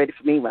supposed to be ready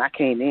for me when I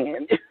came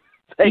in.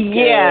 Like,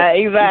 yeah,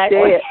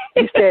 exactly.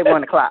 You said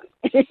 1 o'clock.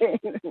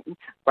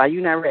 Why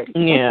you not ready?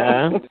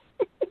 Yeah.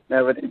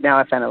 No, but now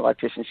I found an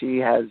electrician.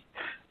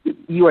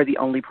 You are the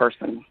only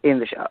person in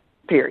the shop,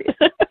 period.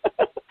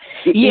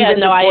 Yeah,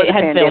 no, I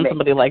had found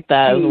somebody like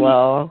that as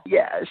well.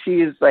 Yeah,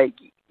 she is like,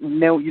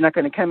 no, you're not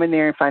going to come in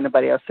there and find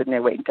nobody else sitting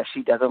there waiting because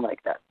she doesn't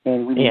like that.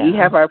 And when we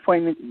have our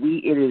appointment,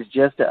 it is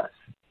just us.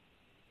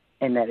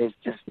 And that is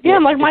just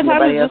like my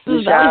time is just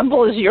as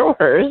valuable as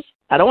yours.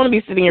 I don't want to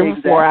be sitting here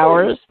for 4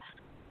 hours.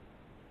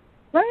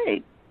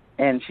 Right.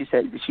 And she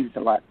said she's a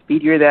lot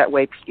speedier that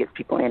way because she gets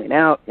people in and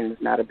out, and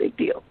it's not a big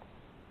deal.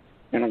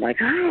 And I'm like,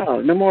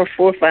 oh, no more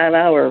 4 or 5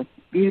 hour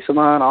beauty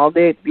salon all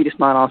day at the beauty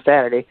salon on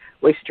Saturday.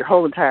 Wasted your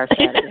whole entire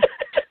Saturday.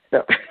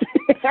 So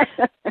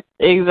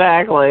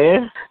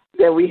exactly.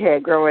 That we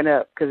had growing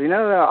up, because you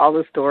know all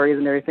those stories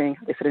and everything.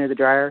 They sit into the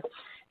dryer.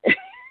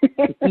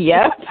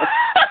 Yep.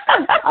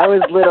 I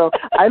was little.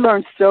 I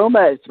learned so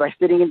much by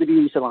sitting in the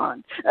beauty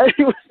salon. It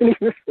wasn't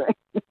even funny.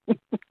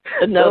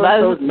 No,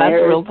 that's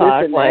real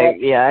talk. Like,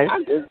 yeah.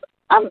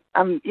 I'm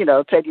 10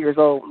 years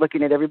old,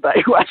 looking at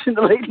everybody, watching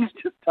the ladies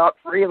just talk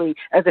freely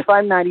as if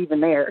I'm not even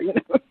there.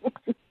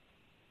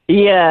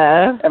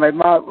 Yeah. And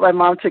my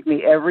mom took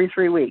me every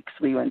 3 weeks.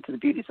 We went to the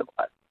beauty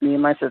salon, me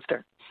and my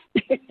sister.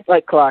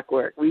 Like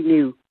clockwork. We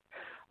knew,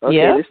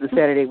 okay, this is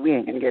Saturday. We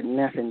ain't going to get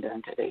nothing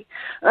done today.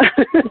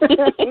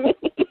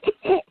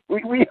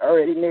 we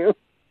already knew.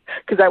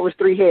 Because that was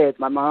 3 heads,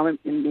 my mom and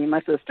me and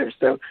my sister.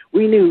 So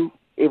we knew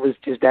it was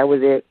just, that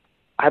was it.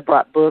 I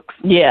brought books.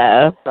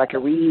 Yeah. So I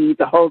could read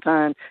the whole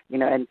time,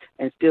 and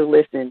still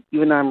listen,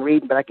 even though I'm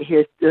reading, but I could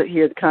still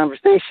hear the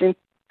conversation.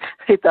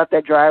 They thought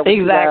that dryer was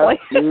exactly.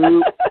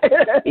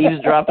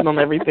 Eavesdropping on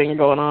everything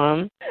going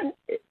on.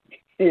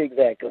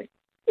 Exactly.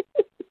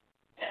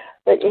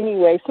 But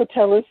anyway, so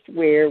tell us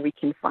where we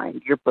can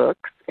find your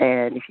books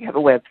and if you have a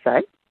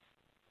website.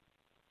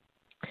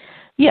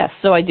 Yes,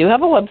 so I do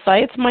have a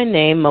website. It's my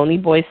name,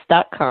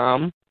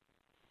 moniboyce.com.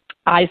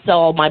 I sell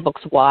all my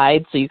books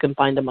wide, so you can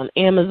find them on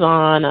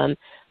Amazon, on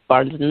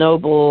Barnes &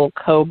 Noble,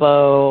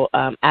 Kobo,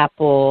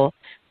 Apple,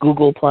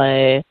 Google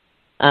Play,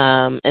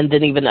 and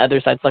then even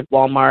other sites like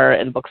Walmart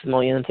and Books A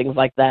Million and things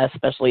like that,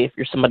 especially if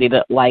you're somebody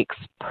that likes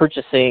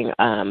purchasing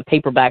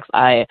paperbacks.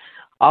 I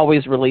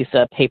always release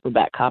a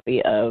paperback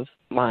copy of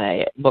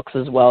my books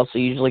as well, so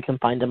you usually can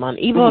find them on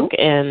ebook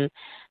and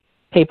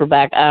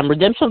paperback.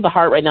 Redemption of the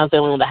Heart right now is the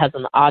only one that has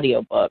an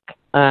audiobook.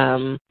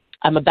 I'm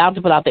about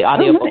to put out the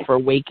audiobook for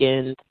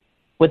Awakened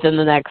within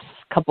the next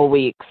couple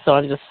weeks, so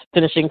I'm just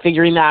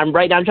figuring that.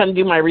 Right now I'm trying to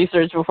do my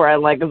research before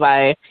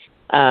the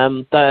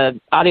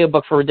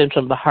audiobook for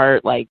Redemption of the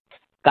Heart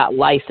got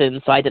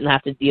licensed, so I didn't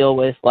have to deal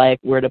with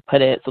where to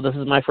put it. So this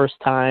is my first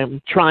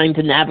time trying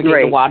to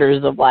navigate the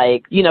waters of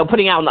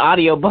putting out an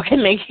audiobook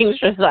and making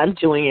sure that I'm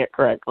doing it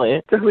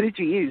correctly. So who did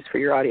you use for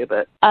your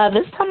audiobook?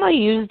 This time I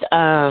used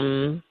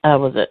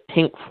was it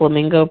Pink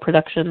Flamingo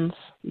Productions?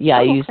 Yeah,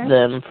 I used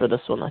them for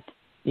this one.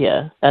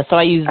 Yeah. So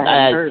I used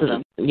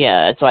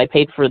so I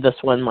paid for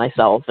this one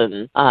myself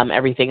and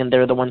everything, and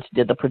they're the ones who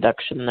did the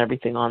production and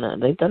everything on it.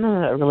 They've done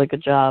a really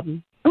good job.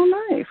 Oh,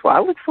 nice. Well, I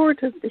look forward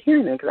to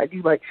hearing them because I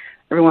do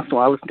every once in a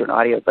while I listen to an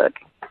audiobook.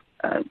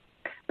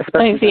 It's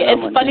funny because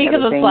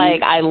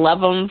it's I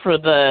love them for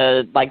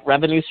the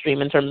revenue stream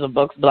in terms of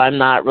books, but I'm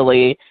not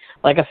really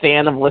a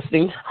fan of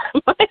listening to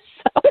them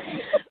myself.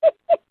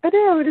 I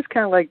know. It is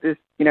kind of like this,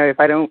 if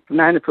I'm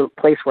not in a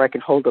place where I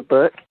can hold a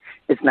book,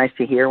 it's nice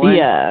to hear one.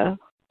 Yeah.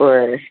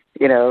 Or,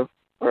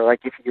 or if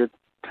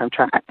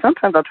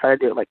sometimes I'll try to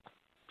do it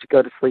to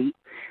go to sleep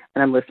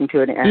and I'm listening to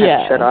it and I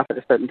have to shut off at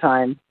a certain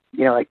time,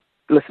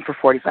 listen for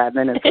 45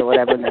 minutes or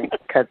whatever and then it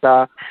cuts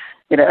off,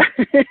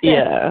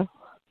 Yeah.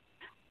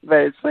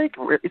 But it's like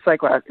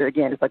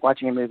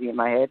watching a movie in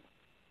my head.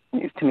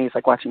 To me, it's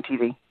like watching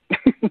TV.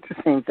 It's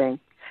the same thing.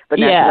 But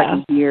now I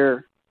can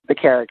hear the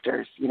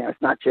characters.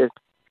 It's not just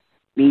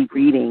me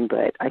reading,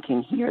 but I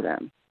can hear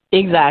them.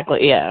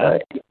 Exactly, yeah. So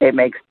it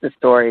makes the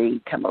story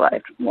come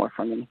alive more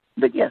for me.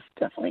 But yes,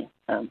 definitely.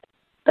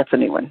 That's a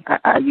new one.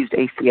 I used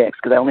ACX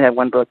because I only had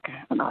one book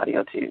on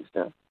audio too,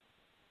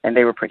 and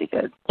they were pretty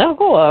good. Oh,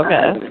 cool. Okay.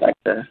 I really like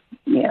the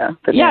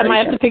I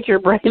might have to pick your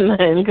brain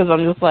then because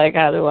I'm just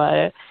how do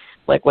I,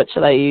 what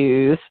should I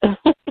use?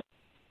 Because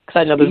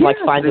I know there's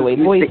Find Away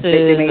Voices,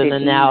 and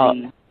then now,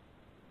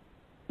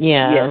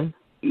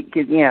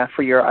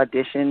 for your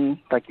audition,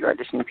 you're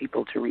auditioning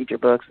people to read your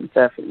books and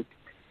stuff, and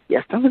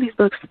some of these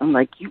books, I'm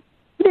like, you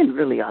didn't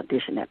really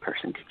audition that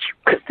person, did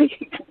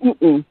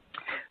you?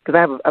 Because I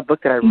have a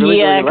book that I really, really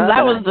love. Yeah, because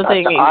that was the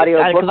thing.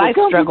 Because I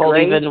struggled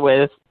even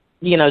with,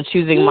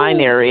 choosing my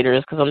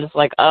narrators, because I'm just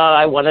like, oh,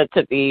 I want it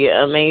to be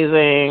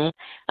amazing.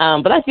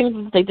 But I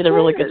think they did a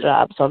really good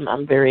job, so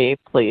I'm very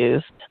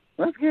pleased.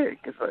 That's good,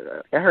 because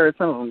I heard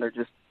some of them, they're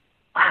just,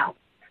 wow,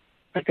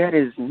 like that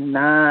is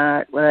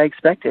not what I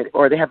expected.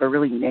 Or they have a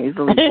really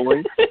nasally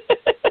voice.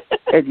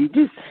 And you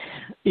just...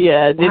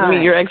 Yeah, it didn't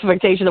meet your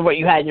expectation of what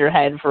you had in your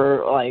head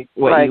for,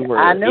 what you were.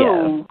 I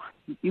know,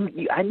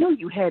 I know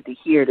you had to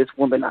hear this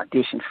woman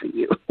audition for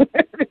you. And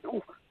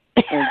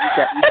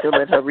you still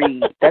let her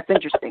read. That's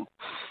interesting.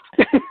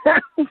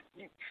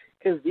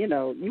 Because, you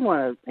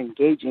want an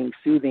engaging,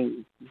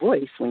 soothing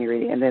voice when you're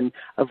reading, and then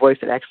a voice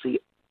that actually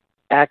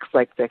acts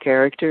like the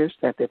characters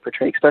that they're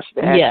portraying, especially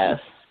the actors. Yes.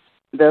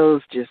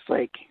 Those just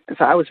so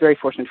I was very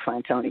fortunate to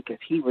find Tony because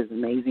he was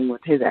amazing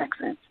with his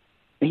accent.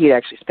 And he had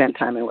actually spent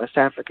time in West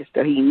Africa,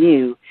 so he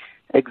knew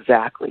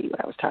exactly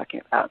what I was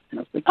talking about. And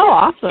I was like, oh,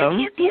 awesome.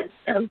 Yes,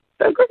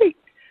 so great.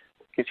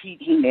 Because he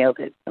nailed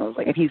it. I was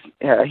like, and he's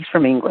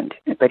from England,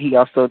 but he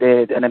also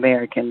did an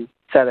American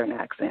Southern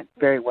accent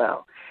very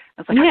well.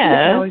 I was like, I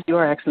can always do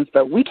our accents,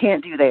 but we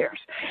can't do theirs.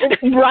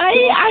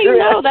 Right? I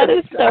know, that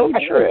is so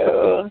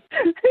true.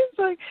 It's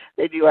like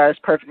they do ours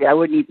perfectly. I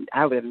would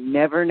have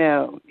never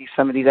known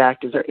some of these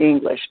actors are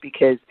English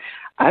because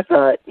I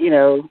thought,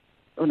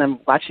 when I'm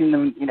watching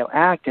them,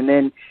 act, and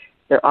then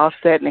they're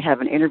offset and they have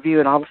an interview,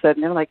 and all of a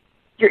sudden they're like,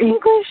 "You're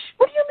English?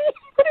 What do you mean?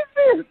 What is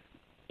this?"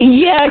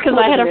 Yeah, because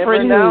I had a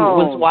friend who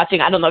was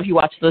watching, I don't know if you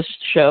watched the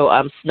show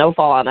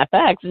Snowfall on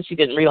FX, and she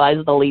didn't realize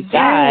the lead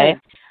guy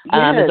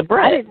is a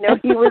Brit. I didn't know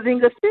he was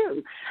English,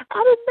 too.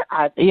 I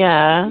didn't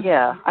know.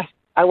 Yeah,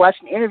 I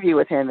watched an interview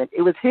with him, and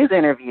it was his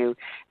interview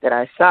that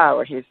I saw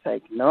where he's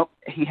like, nope,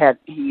 he had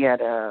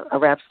a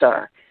rap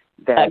star.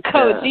 That,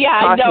 coach,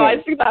 I know.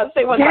 I see that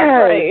same one.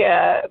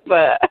 Right,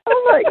 but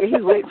I'm like,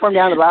 he's waiting for me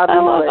down the lobby.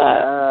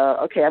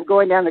 Okay, I'm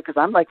going down there because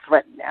I'm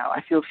threatened now.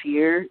 I feel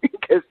fear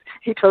because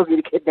he told me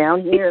to get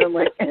down here. And I'm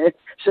like,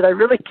 should I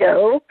really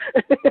go?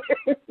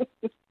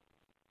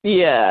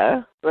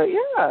 Yeah. But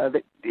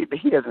but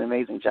he does an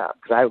amazing job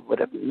because I would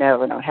have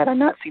never known. Had I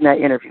not seen that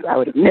interview, I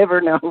would have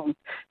never known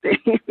that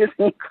he was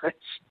English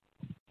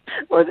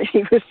or that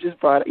he was just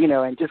brought,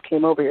 and just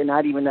came over here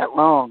not even that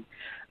long.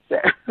 So.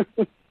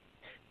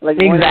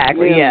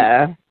 Exactly,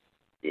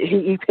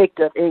 He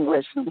picked up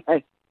English. I'm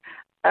like,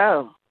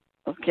 oh,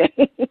 okay.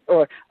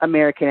 Or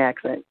American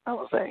accent, I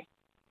will say.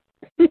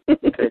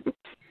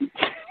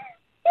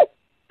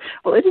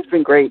 Well, it has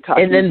been great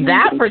talking to you. And then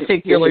that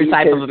particular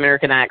type of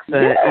American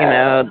accent,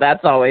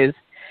 that's always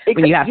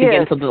when you have to get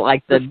into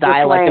the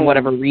dialect of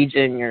whatever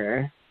region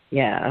you're,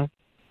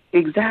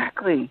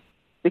 Exactly.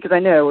 Because I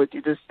know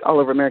just all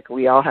over America,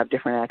 we all have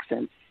different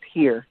accents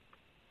here.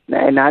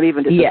 And not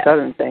even just a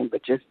Southern thing,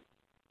 but just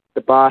the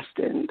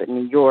Boston, the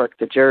New York,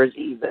 the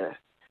Jersey, there's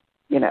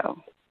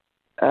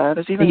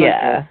even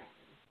a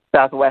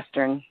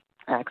Southwestern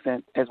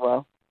accent as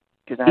well.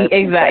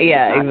 Exactly.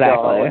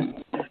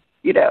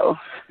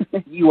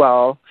 You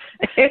all.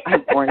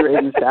 I'm born and raised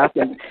in the South,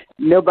 and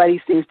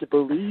nobody seems to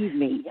believe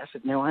me. I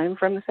said, no, I'm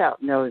from the South.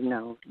 No,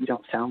 you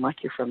don't sound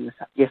like you're from the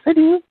South. Yes, I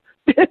do.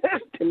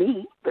 To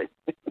me, but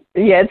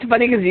yeah, it's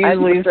funny because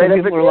usually some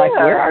people are like,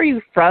 "Where are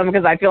you from?"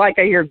 Because I feel like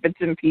I hear bits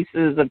and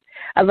pieces of.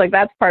 I was like,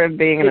 "That's part of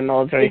being in a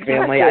military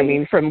family." I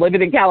mean, from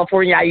living in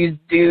California, I use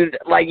 "dude"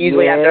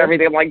 usually after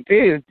everything. I'm like,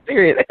 "Dude,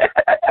 seriously."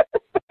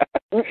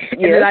 And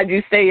then I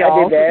do say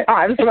 "y'all"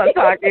 sometimes when I'm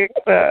talking.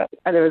 So.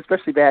 I know,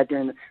 especially bad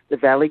during the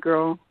Valley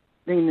Girl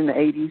thing in the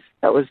 '80s.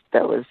 That was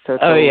so.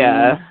 Oh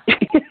yeah.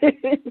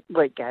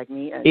 Like gag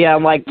me. Yeah,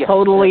 I'm like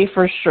totally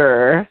for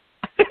sure.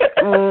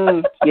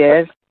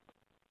 Yes.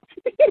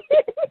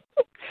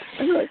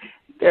 Like,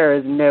 there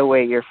is no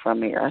way you're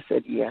from here. I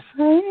said, yes,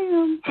 I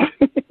am.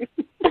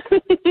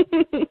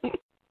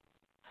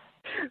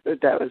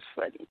 But that was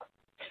funny.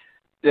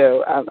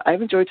 So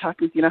I've enjoyed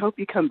talking with you, and I hope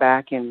you come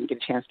back and get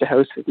a chance to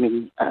host with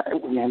me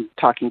when I'm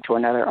talking to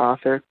another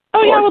author.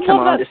 Oh, yeah, I would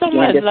love that so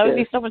much. That would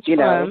be so much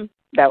fun.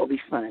 That would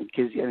be fun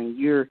because,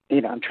 you're,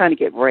 I'm trying to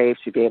get brave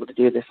to be able to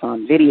do this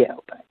on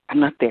video, but I'm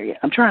not there yet.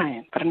 I'm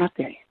trying, but I'm not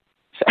there yet.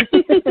 So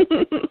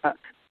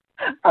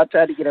I'll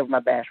try to get over my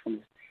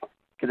bashfulness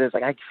because it's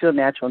like I feel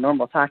natural,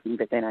 normal talking,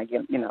 but then I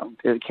get,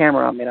 the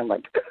camera on me, and I'm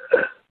like,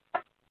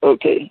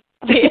 okay.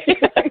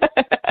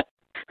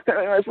 What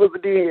am I supposed to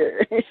do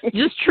here?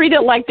 Just treat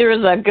it like there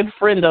is a good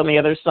friend on the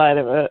other side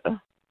of it.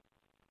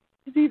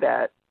 Do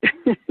that.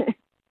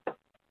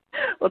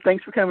 Well,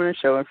 thanks for coming on the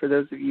show, and for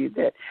those of you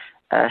that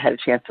had a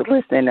chance to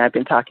listen, I've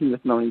been talking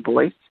with Moni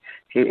Boyce,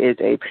 who is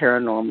a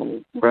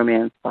paranormal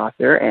romance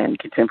author and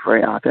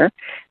contemporary author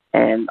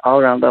and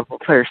all-around lovable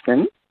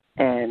person.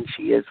 And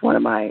she is one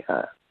of my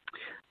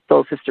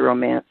Soul Sister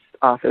Romance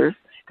authors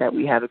that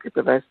we have a group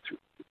of us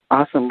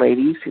awesome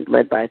ladies who's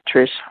led by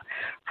Trish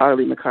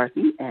Harley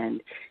McCarthy.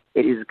 And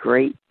it is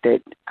great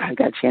that I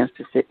got a chance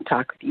to sit and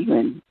talk with you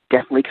and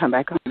definitely come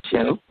back on the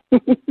show.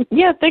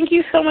 Yeah, thank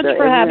you so much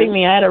for having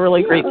me. I had a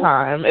really great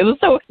time. It was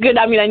so good.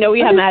 I mean, I know we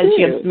haven't had a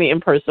chance to meet in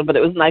person, but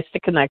it was nice to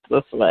connect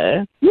this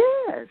way.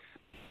 Yes,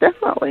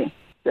 definitely.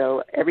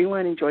 So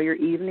everyone enjoy your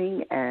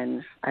evening,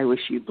 and I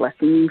wish you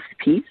blessings,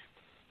 peace,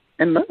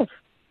 and love. Don't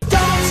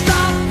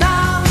stop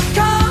now,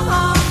 come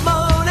on,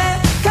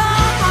 Moni,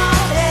 come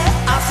on,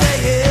 yeah, I say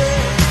yeah,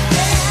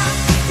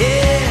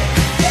 yeah,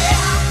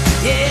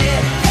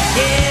 yeah,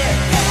 yeah,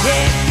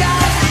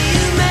 'cause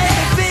you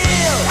make me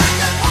feel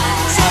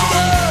so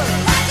good,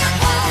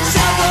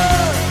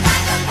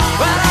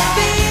 well I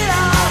feel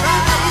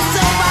alright, you're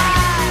so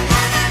fine,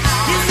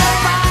 you're so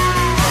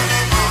fine,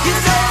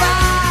 you're so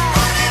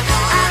fine,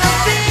 and I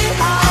feel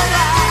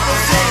alright, I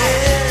say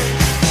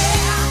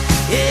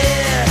yeah.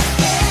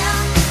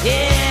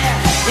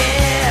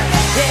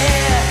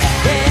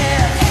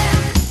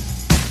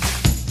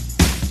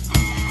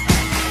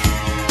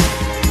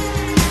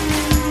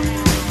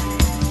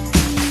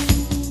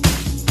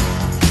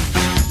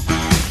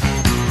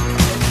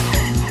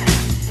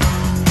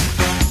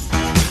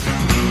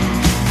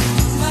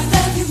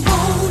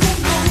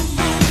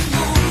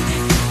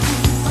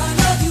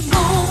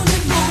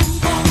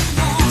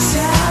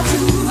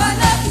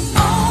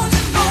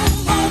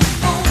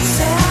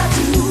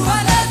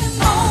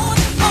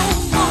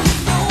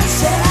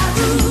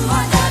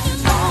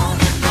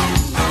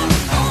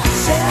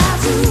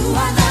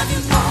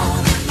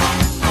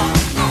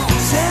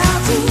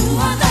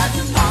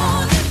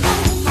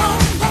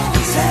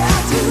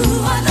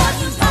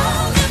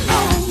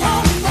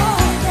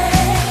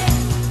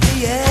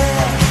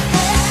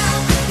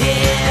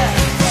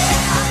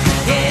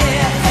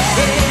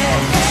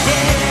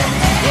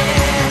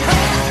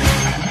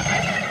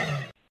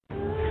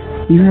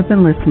 You have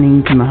been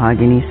listening to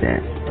Mahogany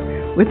Says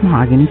with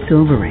Mahogany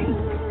Silverrain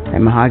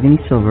at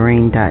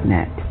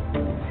mahoganysilverrain.net.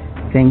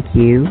 Thank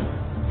you,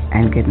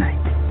 and good night.